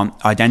people can't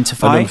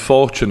identify. And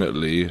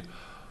unfortunately,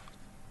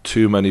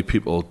 too many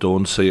people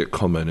don't see it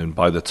coming, and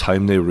by the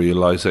time they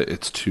realise it,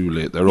 it's too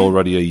late. They're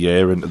already a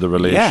year into the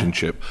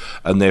relationship,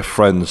 and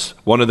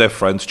one of their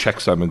friends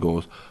checks them and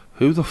goes,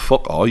 who the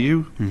fuck are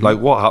you? Like,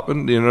 what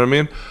happened? You know what I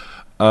mean?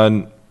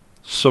 And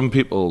some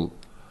people,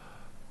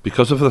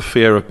 because of the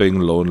fear of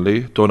being lonely,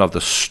 don't have the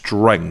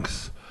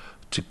strength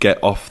to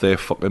get off their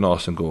fucking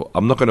arse and go,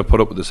 I'm not going to put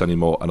up with this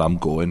anymore, and I'm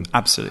going.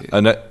 Absolutely.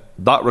 And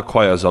that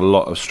requires a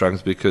lot of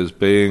strength, because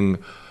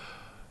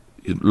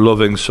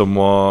loving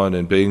someone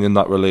and being in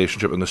that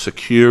relationship and the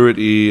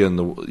security and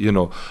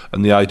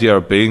the idea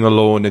of being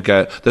alone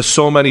again, there's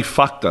so many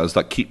factors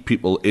that keep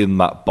people in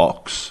that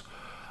box.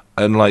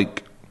 And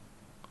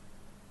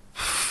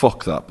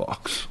fuck that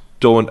box.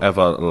 Don't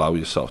ever allow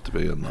yourself to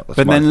be in that.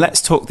 But then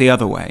let's talk the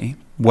other way,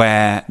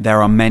 where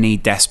there are many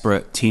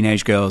desperate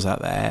teenage girls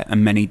out there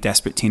and many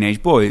desperate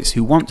teenage boys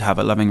who want to have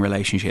a loving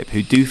relationship,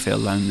 who do feel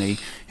lonely,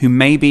 who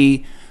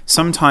maybe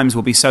sometimes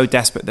will be so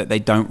desperate that they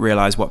don't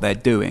realise what they're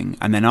doing,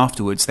 and then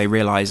afterwards they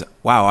realise,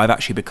 wow, I've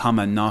actually become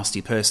a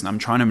nasty person. I'm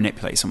trying to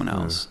manipulate someone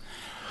else.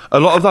 A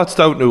lot of that's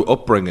down to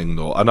upbringing,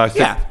 though, and I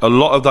think a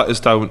lot of that is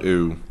down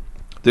to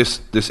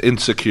this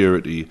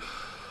insecurity.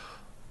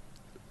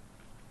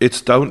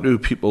 It's down to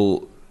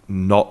people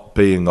not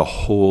being a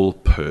whole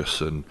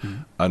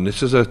person. And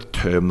this is a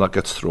term that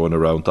gets thrown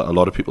around that a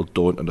lot of people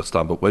don't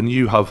understand. But when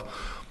you have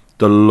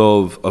the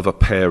love of a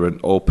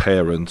parent or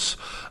parents,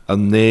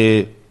 and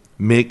they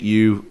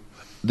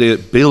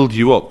build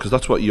you up, because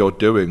that's what you're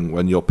doing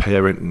when you're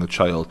parenting a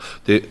child,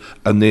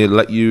 they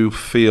let you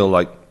feel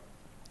like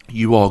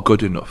you are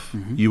good enough,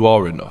 you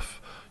are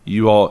enough,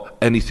 you are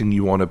anything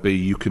you want to be,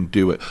 you can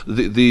do it.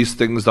 These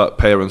things that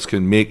parents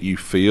can make you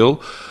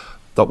feel,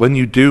 that when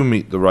you do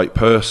meet the right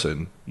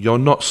person, you're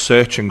not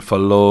searching for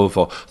love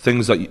or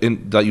things that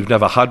you've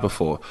never had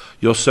before.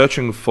 You're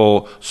searching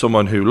for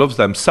someone who loves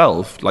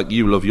themselves like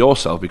you love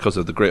yourself because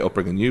of the great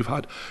upbringing you've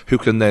had, who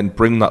can then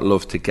bring that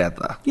love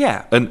together.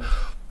 Yeah. And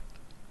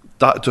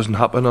that doesn't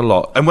happen a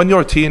lot. And when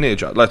you're a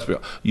teenager, let's be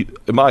honest,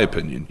 in my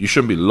opinion, you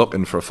shouldn't be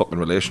looking for a fucking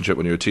relationship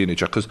when you're a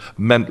teenager because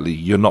mentally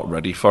you're not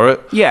ready for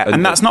it. Yeah,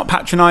 and that's not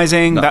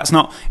patronising. No. That's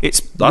not.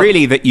 It's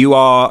really that you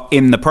are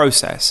in the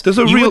process. There's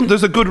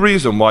a good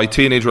reason why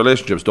teenage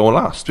relationships don't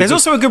last. There's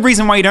also a good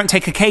reason why you don't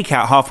take a cake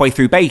out halfway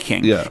through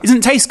baking. Yeah, it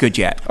doesn't taste good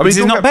yet. I mean, it's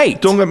not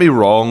baked. Don't get me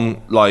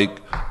wrong. Like,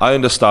 I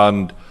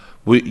understand.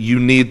 You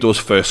need those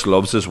first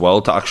loves as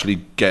well to actually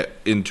get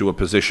into a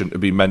position to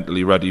be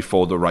mentally ready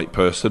for the right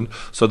person.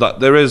 So that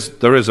there is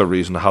a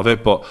reason to have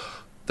it, but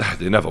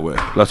they never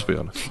work. Let's be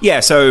honest. Yeah.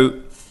 So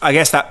I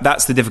guess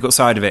that's the difficult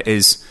side of it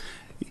is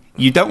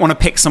you don't want to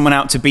pick someone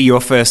out to be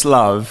your first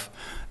love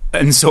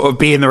and sort of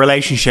be in the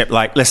relationship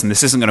like, listen,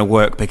 this isn't going to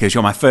work because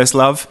you're my first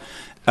love.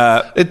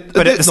 But at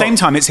the same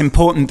time, it's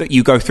important that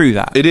you go through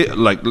that. It is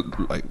like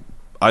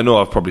I know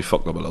I've probably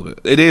fucked up a little bit.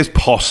 It is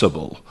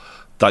possible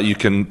that you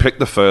can pick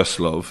the first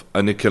love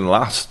and it can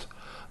last.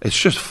 It's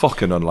just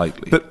fucking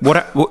unlikely. But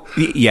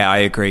yeah, I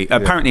agree.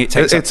 Apparently, it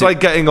takes. It's like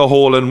getting a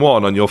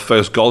hole-in-one on your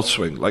first golf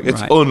swing. Like,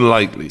 it's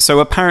unlikely. So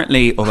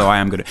apparently, although I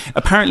am good,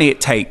 apparently it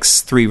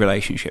takes 3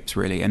 relationships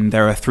really, and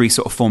there are 3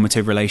 sort of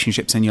formative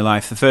relationships in your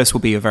life. The first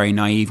will be a very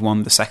naive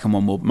one. The second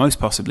one will most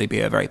possibly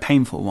be a very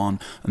painful one,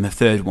 and the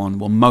third one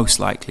will most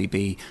likely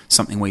be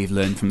something where you've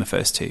learned from the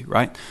first 2.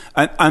 Right?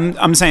 And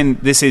I'm saying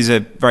this is a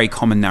very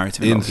common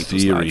narrative in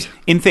people's lives.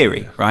 In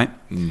theory, right?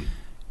 Mm.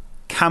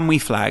 Can we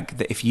flag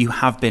that if you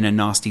have been a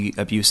nasty,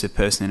 abusive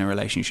person in a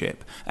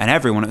relationship, and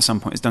everyone at some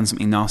point has done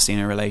something nasty in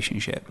a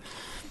relationship,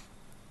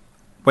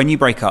 when you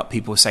break up,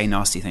 people say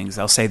nasty things.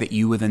 They'll say that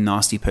you were the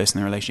nasty person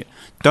in a relationship.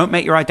 Don't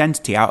make your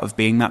identity out of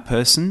being that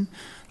person.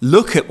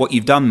 Look at what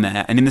you've done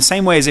there, and in the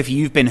same way as if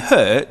you've been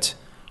hurt,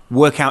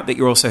 work out that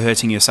you're also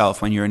hurting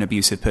yourself when you're an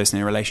abusive person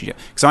in a relationship.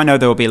 Because I know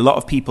there will be a lot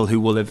of people who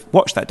will have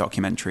watched that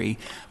documentary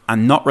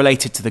and not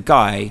related to the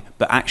guy,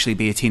 but actually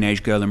be a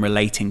teenage girl and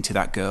relating to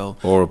that girl.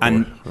 Or a boy.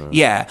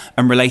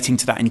 And relating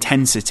to that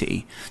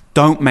intensity.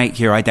 Don't make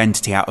your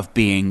identity out of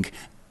being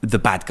the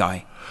bad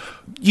guy.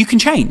 You can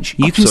change.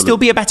 You can still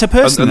be a better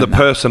person. And the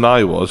person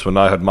I was when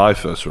I had my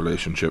first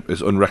relationship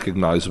is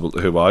unrecognisable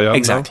to who I am.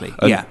 Exactly,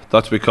 now.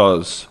 That's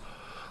because...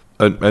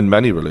 And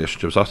many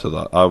relationships after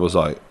that, I was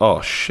like, oh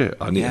shit,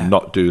 I need to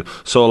not do.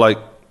 So, like,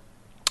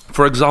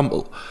 for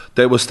example,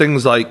 there was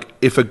things like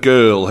if a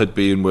girl had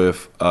been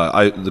with,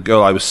 the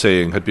girl I was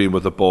seeing had been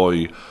with a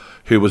boy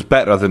who was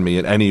better than me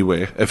in any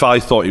way. If I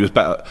thought he was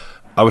better,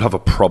 I would have a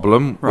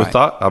problem with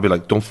that. I'd be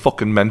like, don't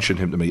fucking mention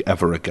him to me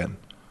ever again.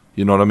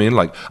 You know what I mean?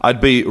 Like, I'd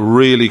be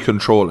really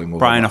controlling.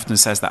 Brian often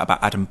says that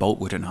about Adam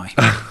Boltwood and I.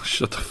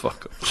 Shut the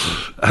fuck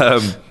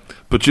up.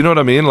 But you know what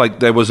I mean?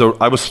 Like, I was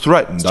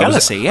threatened. It's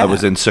jealousy, I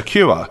was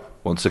insecure.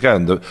 Once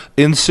again, the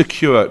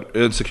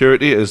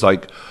insecurity is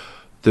like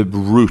the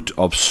root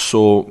of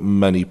so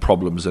many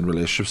problems in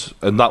relationships.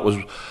 And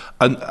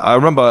I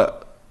remember...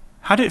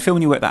 How did it feel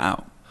when you worked that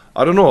out?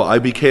 I don't know. I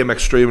became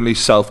extremely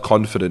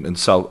self-confident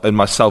and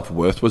my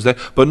self-worth was there.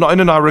 But not in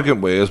an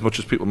arrogant way, as much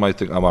as people might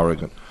think I'm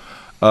arrogant.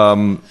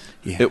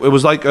 It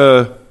was like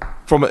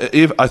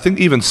I think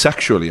even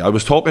sexually, I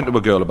was talking to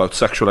a girl about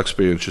sexual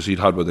experiences he'd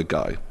had with a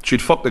guy.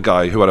 She'd fucked a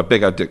guy who had a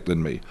bigger dick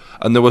than me,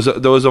 and there was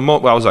a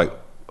moment where I was like,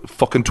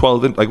 fucking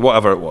 12 like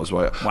whatever it was.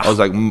 Right? Wow. I was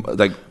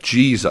like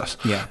Jesus.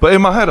 Yeah. But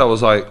in my head, I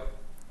was like,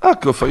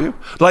 good for you.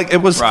 Like,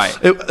 it was right.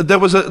 There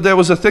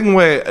was a thing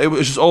where it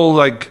was just all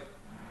like,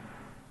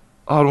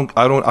 I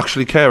don't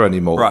actually care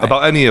anymore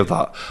about any of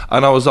that,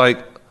 and I was like,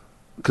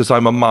 because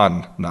I'm a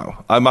man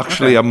now. I'm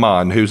actually a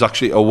man who's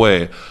actually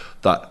aware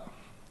that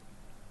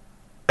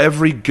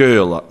every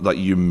girl that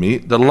you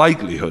meet, the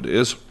likelihood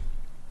is,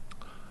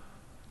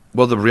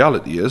 well, the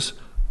reality is,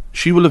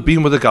 she will have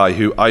been with a guy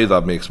who either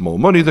makes more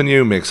money than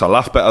you, makes her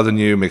laugh better than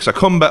you, makes her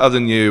come better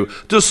than you,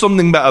 does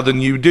something better than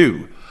you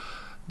do.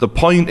 The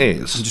point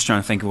is... I'm just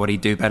trying to think of what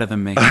he'd do better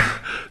than me.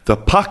 The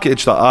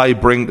package that I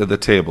bring to the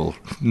table,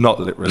 not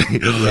literally,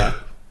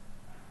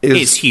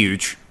 is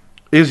huge.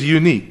 Is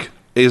unique.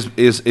 Is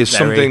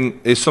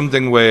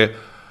something where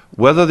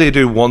whether they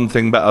do one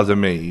thing better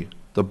than me,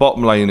 the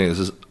bottom line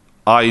is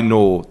I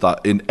know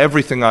that in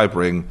everything I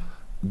bring,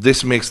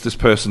 this makes this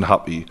person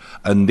happy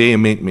and they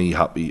make me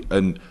happy,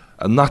 and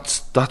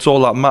that's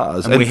all that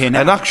matters. And we're here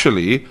now. And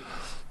actually,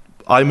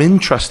 I'm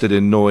interested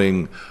in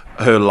knowing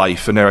her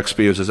life and her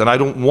experiences, and I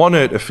don't want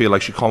her to feel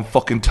like she can't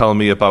fucking tell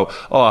me about,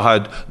 I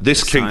had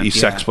this kinky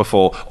sex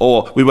before,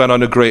 or we went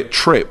on a great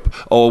trip,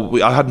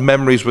 or I had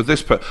memories with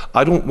this person.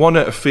 I don't want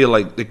her to feel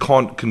like they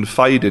can't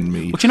confide in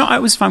me. Well, do you know what I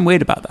always find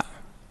weird about that?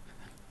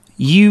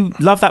 You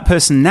love that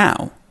person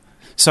now,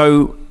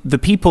 so the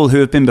people who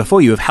have been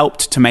before you have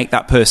helped to make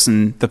that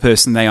person the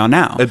person they are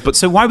now.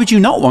 So why would you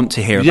not want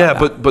to hear about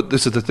that? But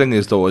this is the thing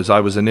is I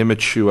was an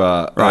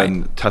immature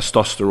and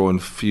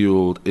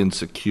testosterone-fueled,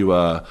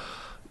 insecure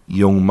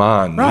young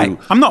man. Right.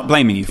 I'm not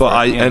blaming you for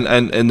but it.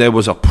 And there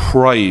was a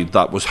pride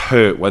that was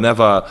hurt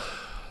whenever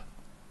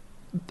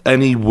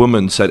any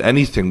woman said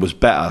anything was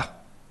better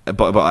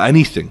about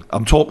anything.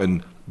 I'm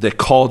talking their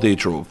car they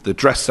drove, the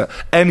dress,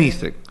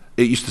 anything.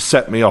 It used to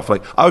set me off.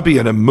 Like, I would be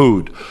in a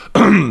mood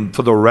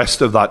for the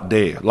rest of that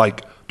day.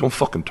 Like, don't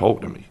fucking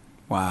talk to me.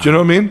 Wow. Do you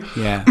know what I mean?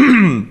 Yeah.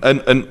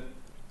 and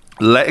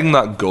letting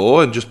that go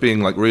and just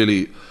being like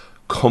really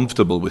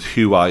comfortable with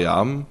who I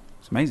am.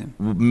 It's amazing.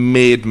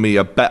 Made me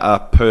a better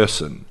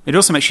person. It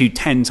also makes you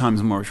 10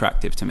 times more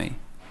attractive to me.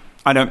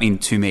 I don't mean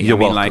to me. You're I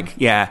mean, welcome. like,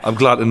 yeah. I'm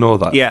glad to know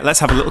that. Yeah, let's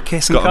have a little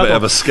kiss and Got cuddle. a bit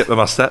of a skip in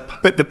my step.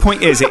 But the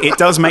point is, it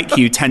does make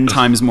you 10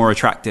 times more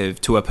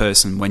attractive to a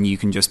person when you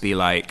can just be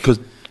like,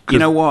 you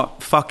know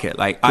what? Fuck it.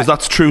 Like, because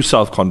that's true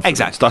self-confidence.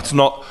 Exactly. That's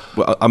not.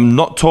 I'm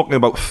not talking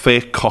about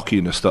fake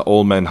cockiness that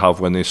all men have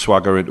when they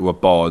swagger into a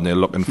bar and they're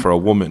looking for a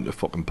woman to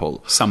fucking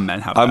pull. Some men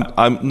have that.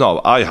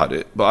 I had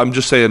it, but I'm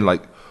just saying,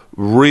 like,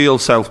 real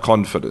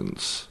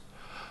self-confidence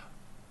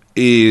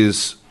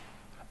is,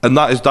 and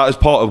that is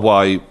part of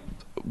why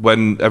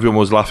when everyone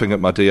was laughing at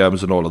my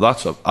DMs and all of that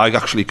stuff, I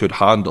actually could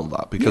handle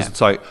that because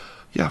it's like,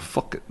 yeah,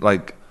 fuck it,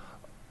 like,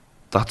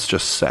 that's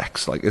just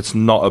sex. Like, it's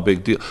not a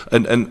big deal,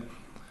 and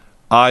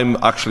I'm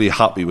actually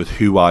happy with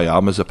who I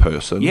am as a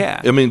person.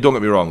 Yeah. I mean, don't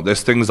get me wrong.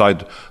 There's things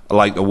I'd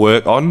like to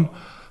work on,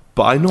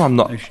 but I know I'm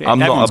not. I'm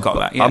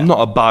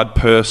not a bad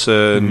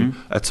person,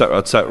 etc.,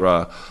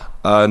 etc.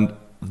 And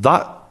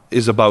that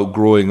is about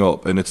growing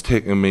up, and it's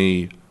taken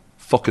me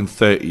fucking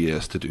 30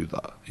 years to do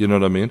that. You know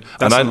what I mean?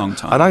 That's a long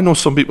time. And I know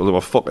some people who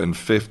are fucking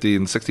 50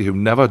 and 60 who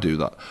never do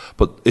that.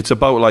 But it's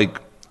about like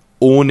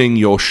owning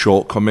your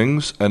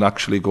shortcomings and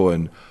actually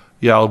going,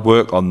 yeah, I'll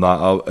work on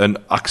that, and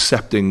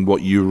accepting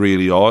what you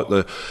really are.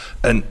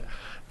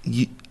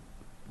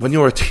 When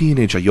you're a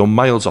teenager, you're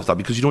miles off that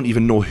because you don't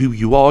even know who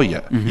you are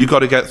yet. You got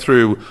to get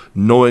through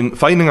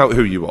finding out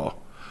who you are,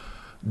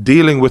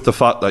 dealing with the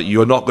fact that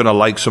you're not going to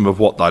like some of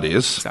what that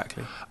is,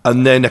 Exactly.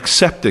 and then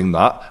accepting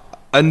that.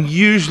 And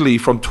usually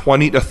from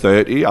 20 to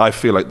 30, I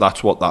feel like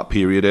that's what that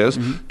period is.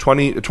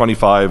 20 to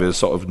 25 is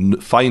sort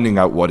of finding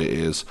out what it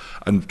is,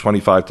 and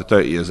 25 to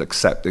 30 is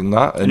accepting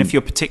that. And if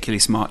you're particularly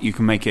smart, you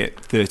can make it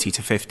 30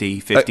 to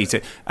 50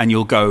 to, and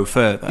you'll go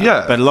further.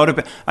 Yeah. But a lot of,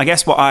 I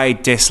guess what I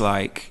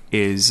dislike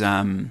is,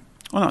 well,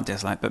 not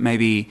dislike, but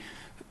maybe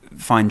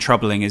find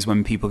troubling is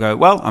when people go,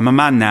 well, I'm a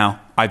man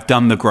now, I've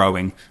done the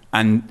growing.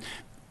 And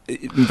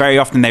very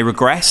often they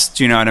regress.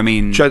 Do you know what I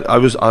mean? I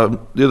was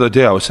the other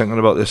day I was thinking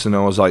about this, and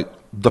I was like,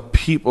 the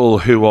people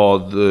who are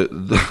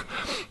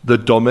the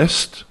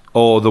dumbest,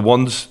 or the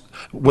ones,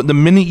 the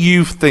minute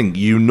you think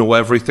you know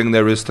everything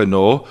there is to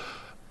know,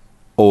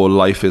 or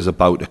life is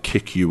about to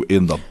kick you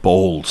in the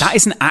balls. That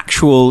is an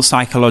actual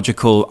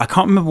psychological, I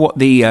can't remember what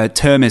the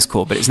term is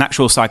called, but it's an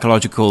actual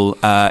psychological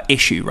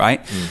issue,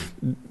 right?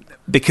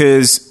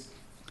 Because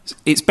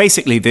it's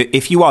basically that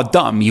if you are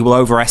dumb, you will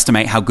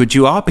overestimate how good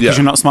you are because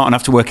you're not smart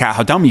enough to work out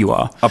how dumb you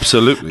are.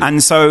 Absolutely.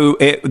 And so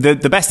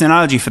the best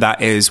analogy for that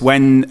is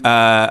when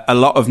a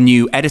lot of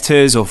new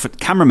editors or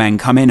cameramen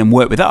come in and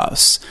work with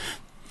us,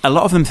 a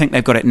lot of them think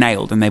they've got it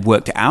nailed and they've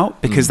worked it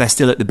out because they're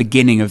still at the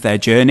beginning of their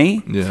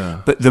journey.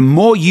 Yeah. But the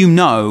more you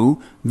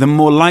know, the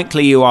more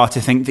likely you are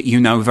to think that you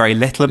know very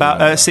little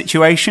about a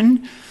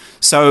situation.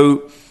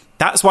 So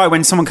that's why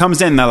when someone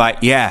comes in, they're like,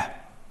 yeah,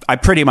 I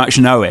pretty much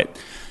know it.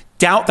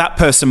 Doubt that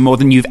person more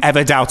than you've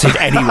ever doubted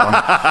anyone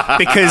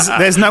because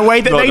there's no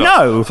way that they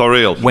know. For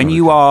real. When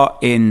you are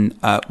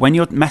when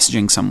you're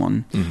messaging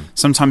someone,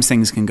 sometimes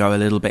things can go a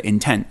little bit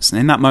intense. And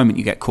in that moment,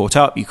 you get caught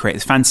up. You create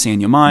this fantasy in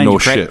your mind.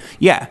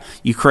 Yeah.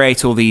 You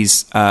create all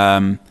these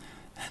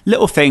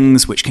little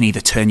things which can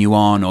either turn you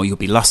on or you'll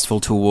be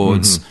lustful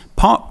towards.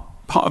 Part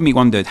of me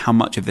wondered how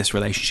much of this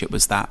relationship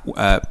was that,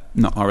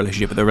 not our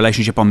relationship, but the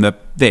relationship on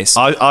this.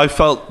 I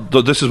felt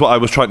that this is what I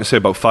was trying to say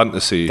about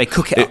fantasy. They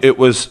cook it up. It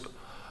was,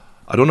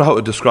 I don't know how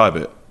to describe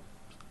it,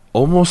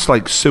 almost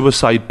like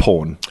suicide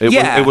porn.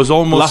 It was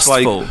almost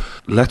lustful. Like,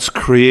 let's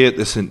create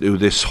this into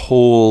this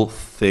whole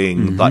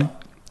thing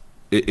that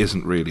it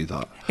isn't really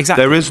that.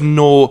 Exactly. There is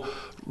no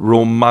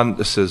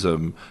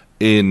romanticism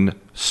in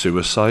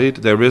suicide.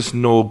 There is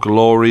no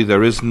glory.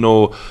 There is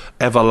no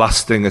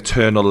everlasting,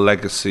 eternal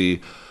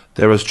legacy.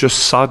 There is just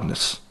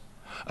sadness.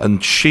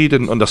 And she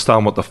didn't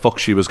understand what the fuck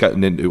she was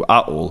getting into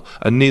at all,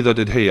 and neither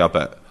did he, I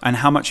bet. And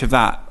how much of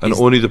that and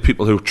only the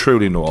people who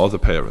truly know are the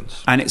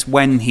parents. And it's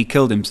when he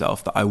killed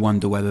himself that I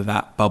wonder whether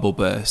that bubble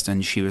burst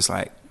and she was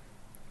like,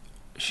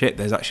 shit,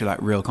 there's actually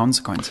like real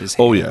consequences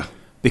here. Oh yeah.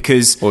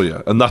 Because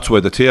and that's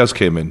where the tears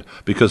came in,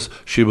 because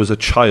she was a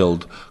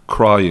child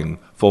crying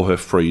for her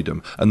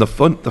freedom. And the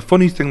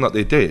funny thing that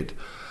they did,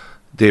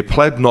 they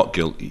pled not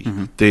guilty.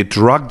 They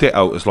dragged it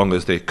out as long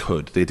as they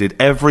could. They did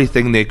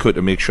everything they could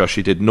to make sure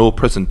she did no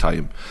prison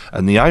time.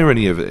 And the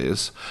irony of it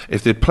is,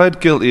 if they'd pled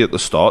guilty at the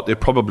start, they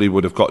probably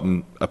would have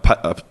gotten a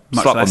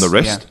slap on the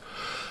wrist.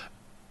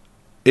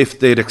 Yeah. If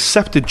they'd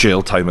accepted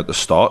jail time at the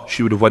start,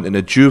 she would have went in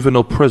a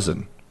juvenile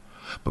prison.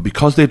 But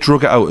because they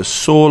drug it out as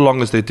so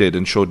long as they did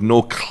and showed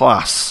no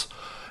class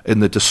in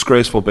the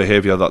disgraceful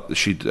behaviour that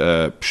she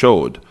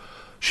showed,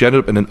 She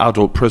ended up in an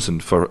adult prison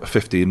for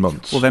 15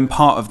 months. Well, then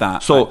part of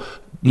that. So,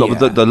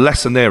 but the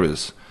lesson there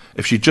is,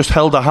 if she just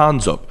held her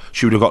hands up,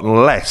 she would have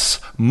gotten less,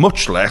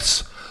 much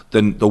less,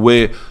 than the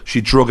way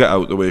she drug it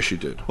out the way she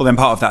did. Well, then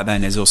part of that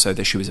then is also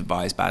that she was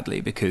advised badly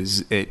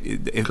because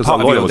Because that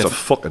lawyer was a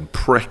fucking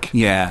prick.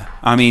 Yeah,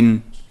 I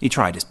mean, he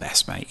tried his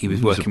best, mate. He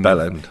was working bell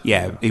with, end.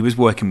 Yeah, he was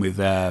working with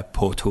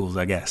poor tools,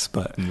 I guess.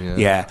 But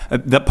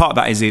the part of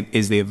that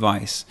is the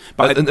advice.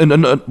 But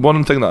And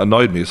one thing that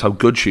annoyed me is how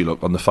good she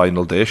looked on the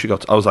final day.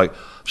 I was like,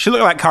 she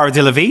looked like Cara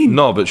Delevingne.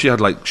 no, but she had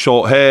like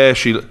short hair.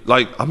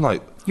 I'm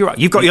like, you're right.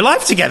 You've got your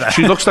life together.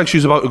 She looks like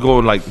she's about to go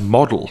and like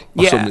model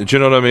or something. Do you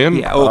know what I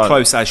mean? Yeah, or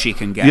close as she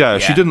can get. Yeah,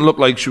 she didn't look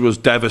like she was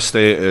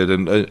devastated,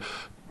 and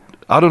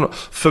I don't know.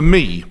 For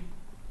me,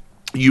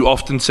 you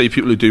often see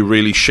people who do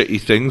really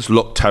shitty things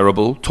look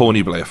terrible.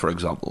 Tony Blair, for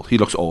example, he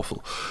looks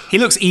awful. He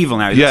looks evil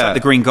now. He looks like the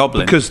Green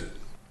Goblin. Because,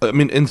 I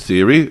mean, in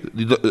theory,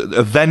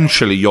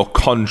 eventually your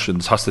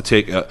conscience has to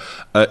take an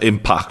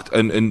impact,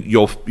 and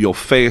your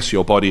face,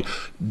 your body,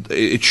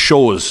 it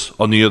shows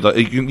on the other.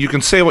 You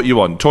can say what you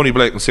want. Tony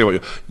Blair can say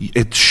what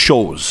it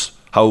shows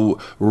how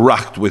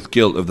racked with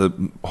guilt of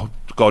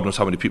God knows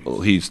how many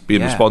people he's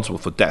been responsible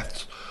for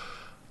deaths.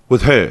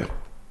 With her,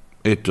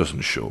 it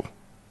doesn't show.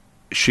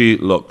 She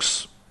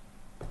looks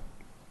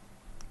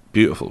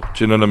beautiful.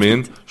 Do you know what I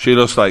mean? She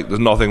looks like there's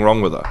nothing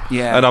wrong with her.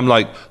 Yeah. And I'm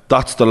like,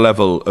 that's the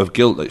level of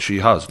guilt that she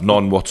has,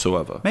 none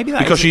whatsoever. Maybe that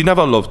because she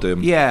never loved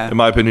him. Yeah. In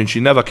my opinion,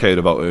 she never cared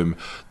about him.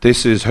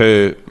 This is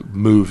her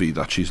movie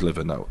that she's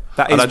living out.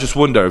 And I just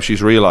wonder if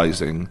she's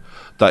realising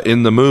that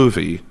in the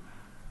movie,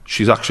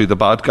 she's actually the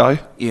bad guy.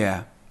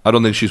 Yeah. I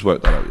don't think she's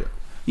worked that out yet.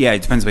 Yeah,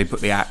 it depends where you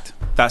put the act.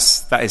 That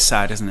is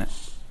sad, isn't it?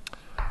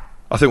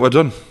 I think we're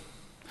done.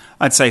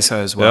 I'd say so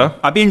as well. Yeah?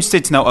 I'd be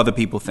interested to know what other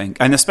people think,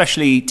 and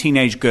especially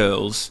teenage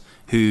girls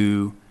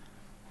who...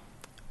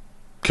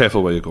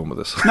 Careful where you're going with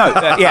this. No,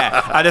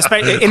 I'd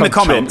in the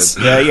comments.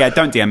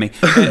 Don't DM me.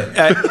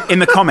 In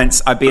the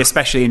comments, I'd be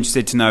especially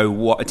interested to know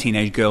what a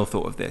teenage girl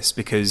thought of this,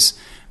 because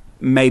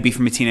maybe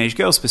from a teenage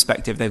girl's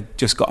perspective, they've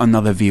just got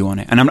another view on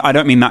it. And I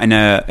don't mean that in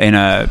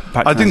a.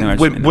 I think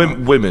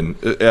women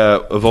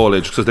of all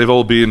ages, because they've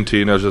all been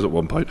teenagers at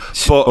one point.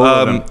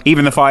 But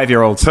even the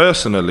 5-year-olds.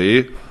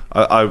 Personally,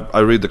 I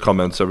read the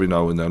comments every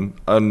now and then,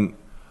 and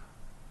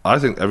I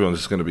think everyone's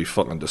just going to be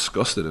fucking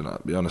disgusted in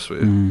that, to be honest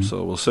with you.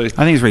 So we'll see. I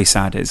think it's really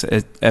sad.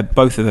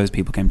 Both of those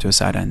people came to a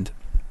sad end.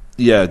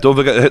 Yeah, don't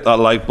forget to hit that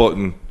like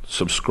button,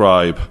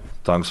 subscribe.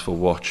 Thanks for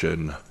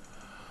watching,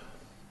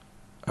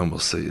 and we'll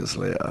see you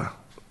later.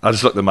 I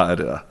just looked at my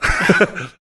editor.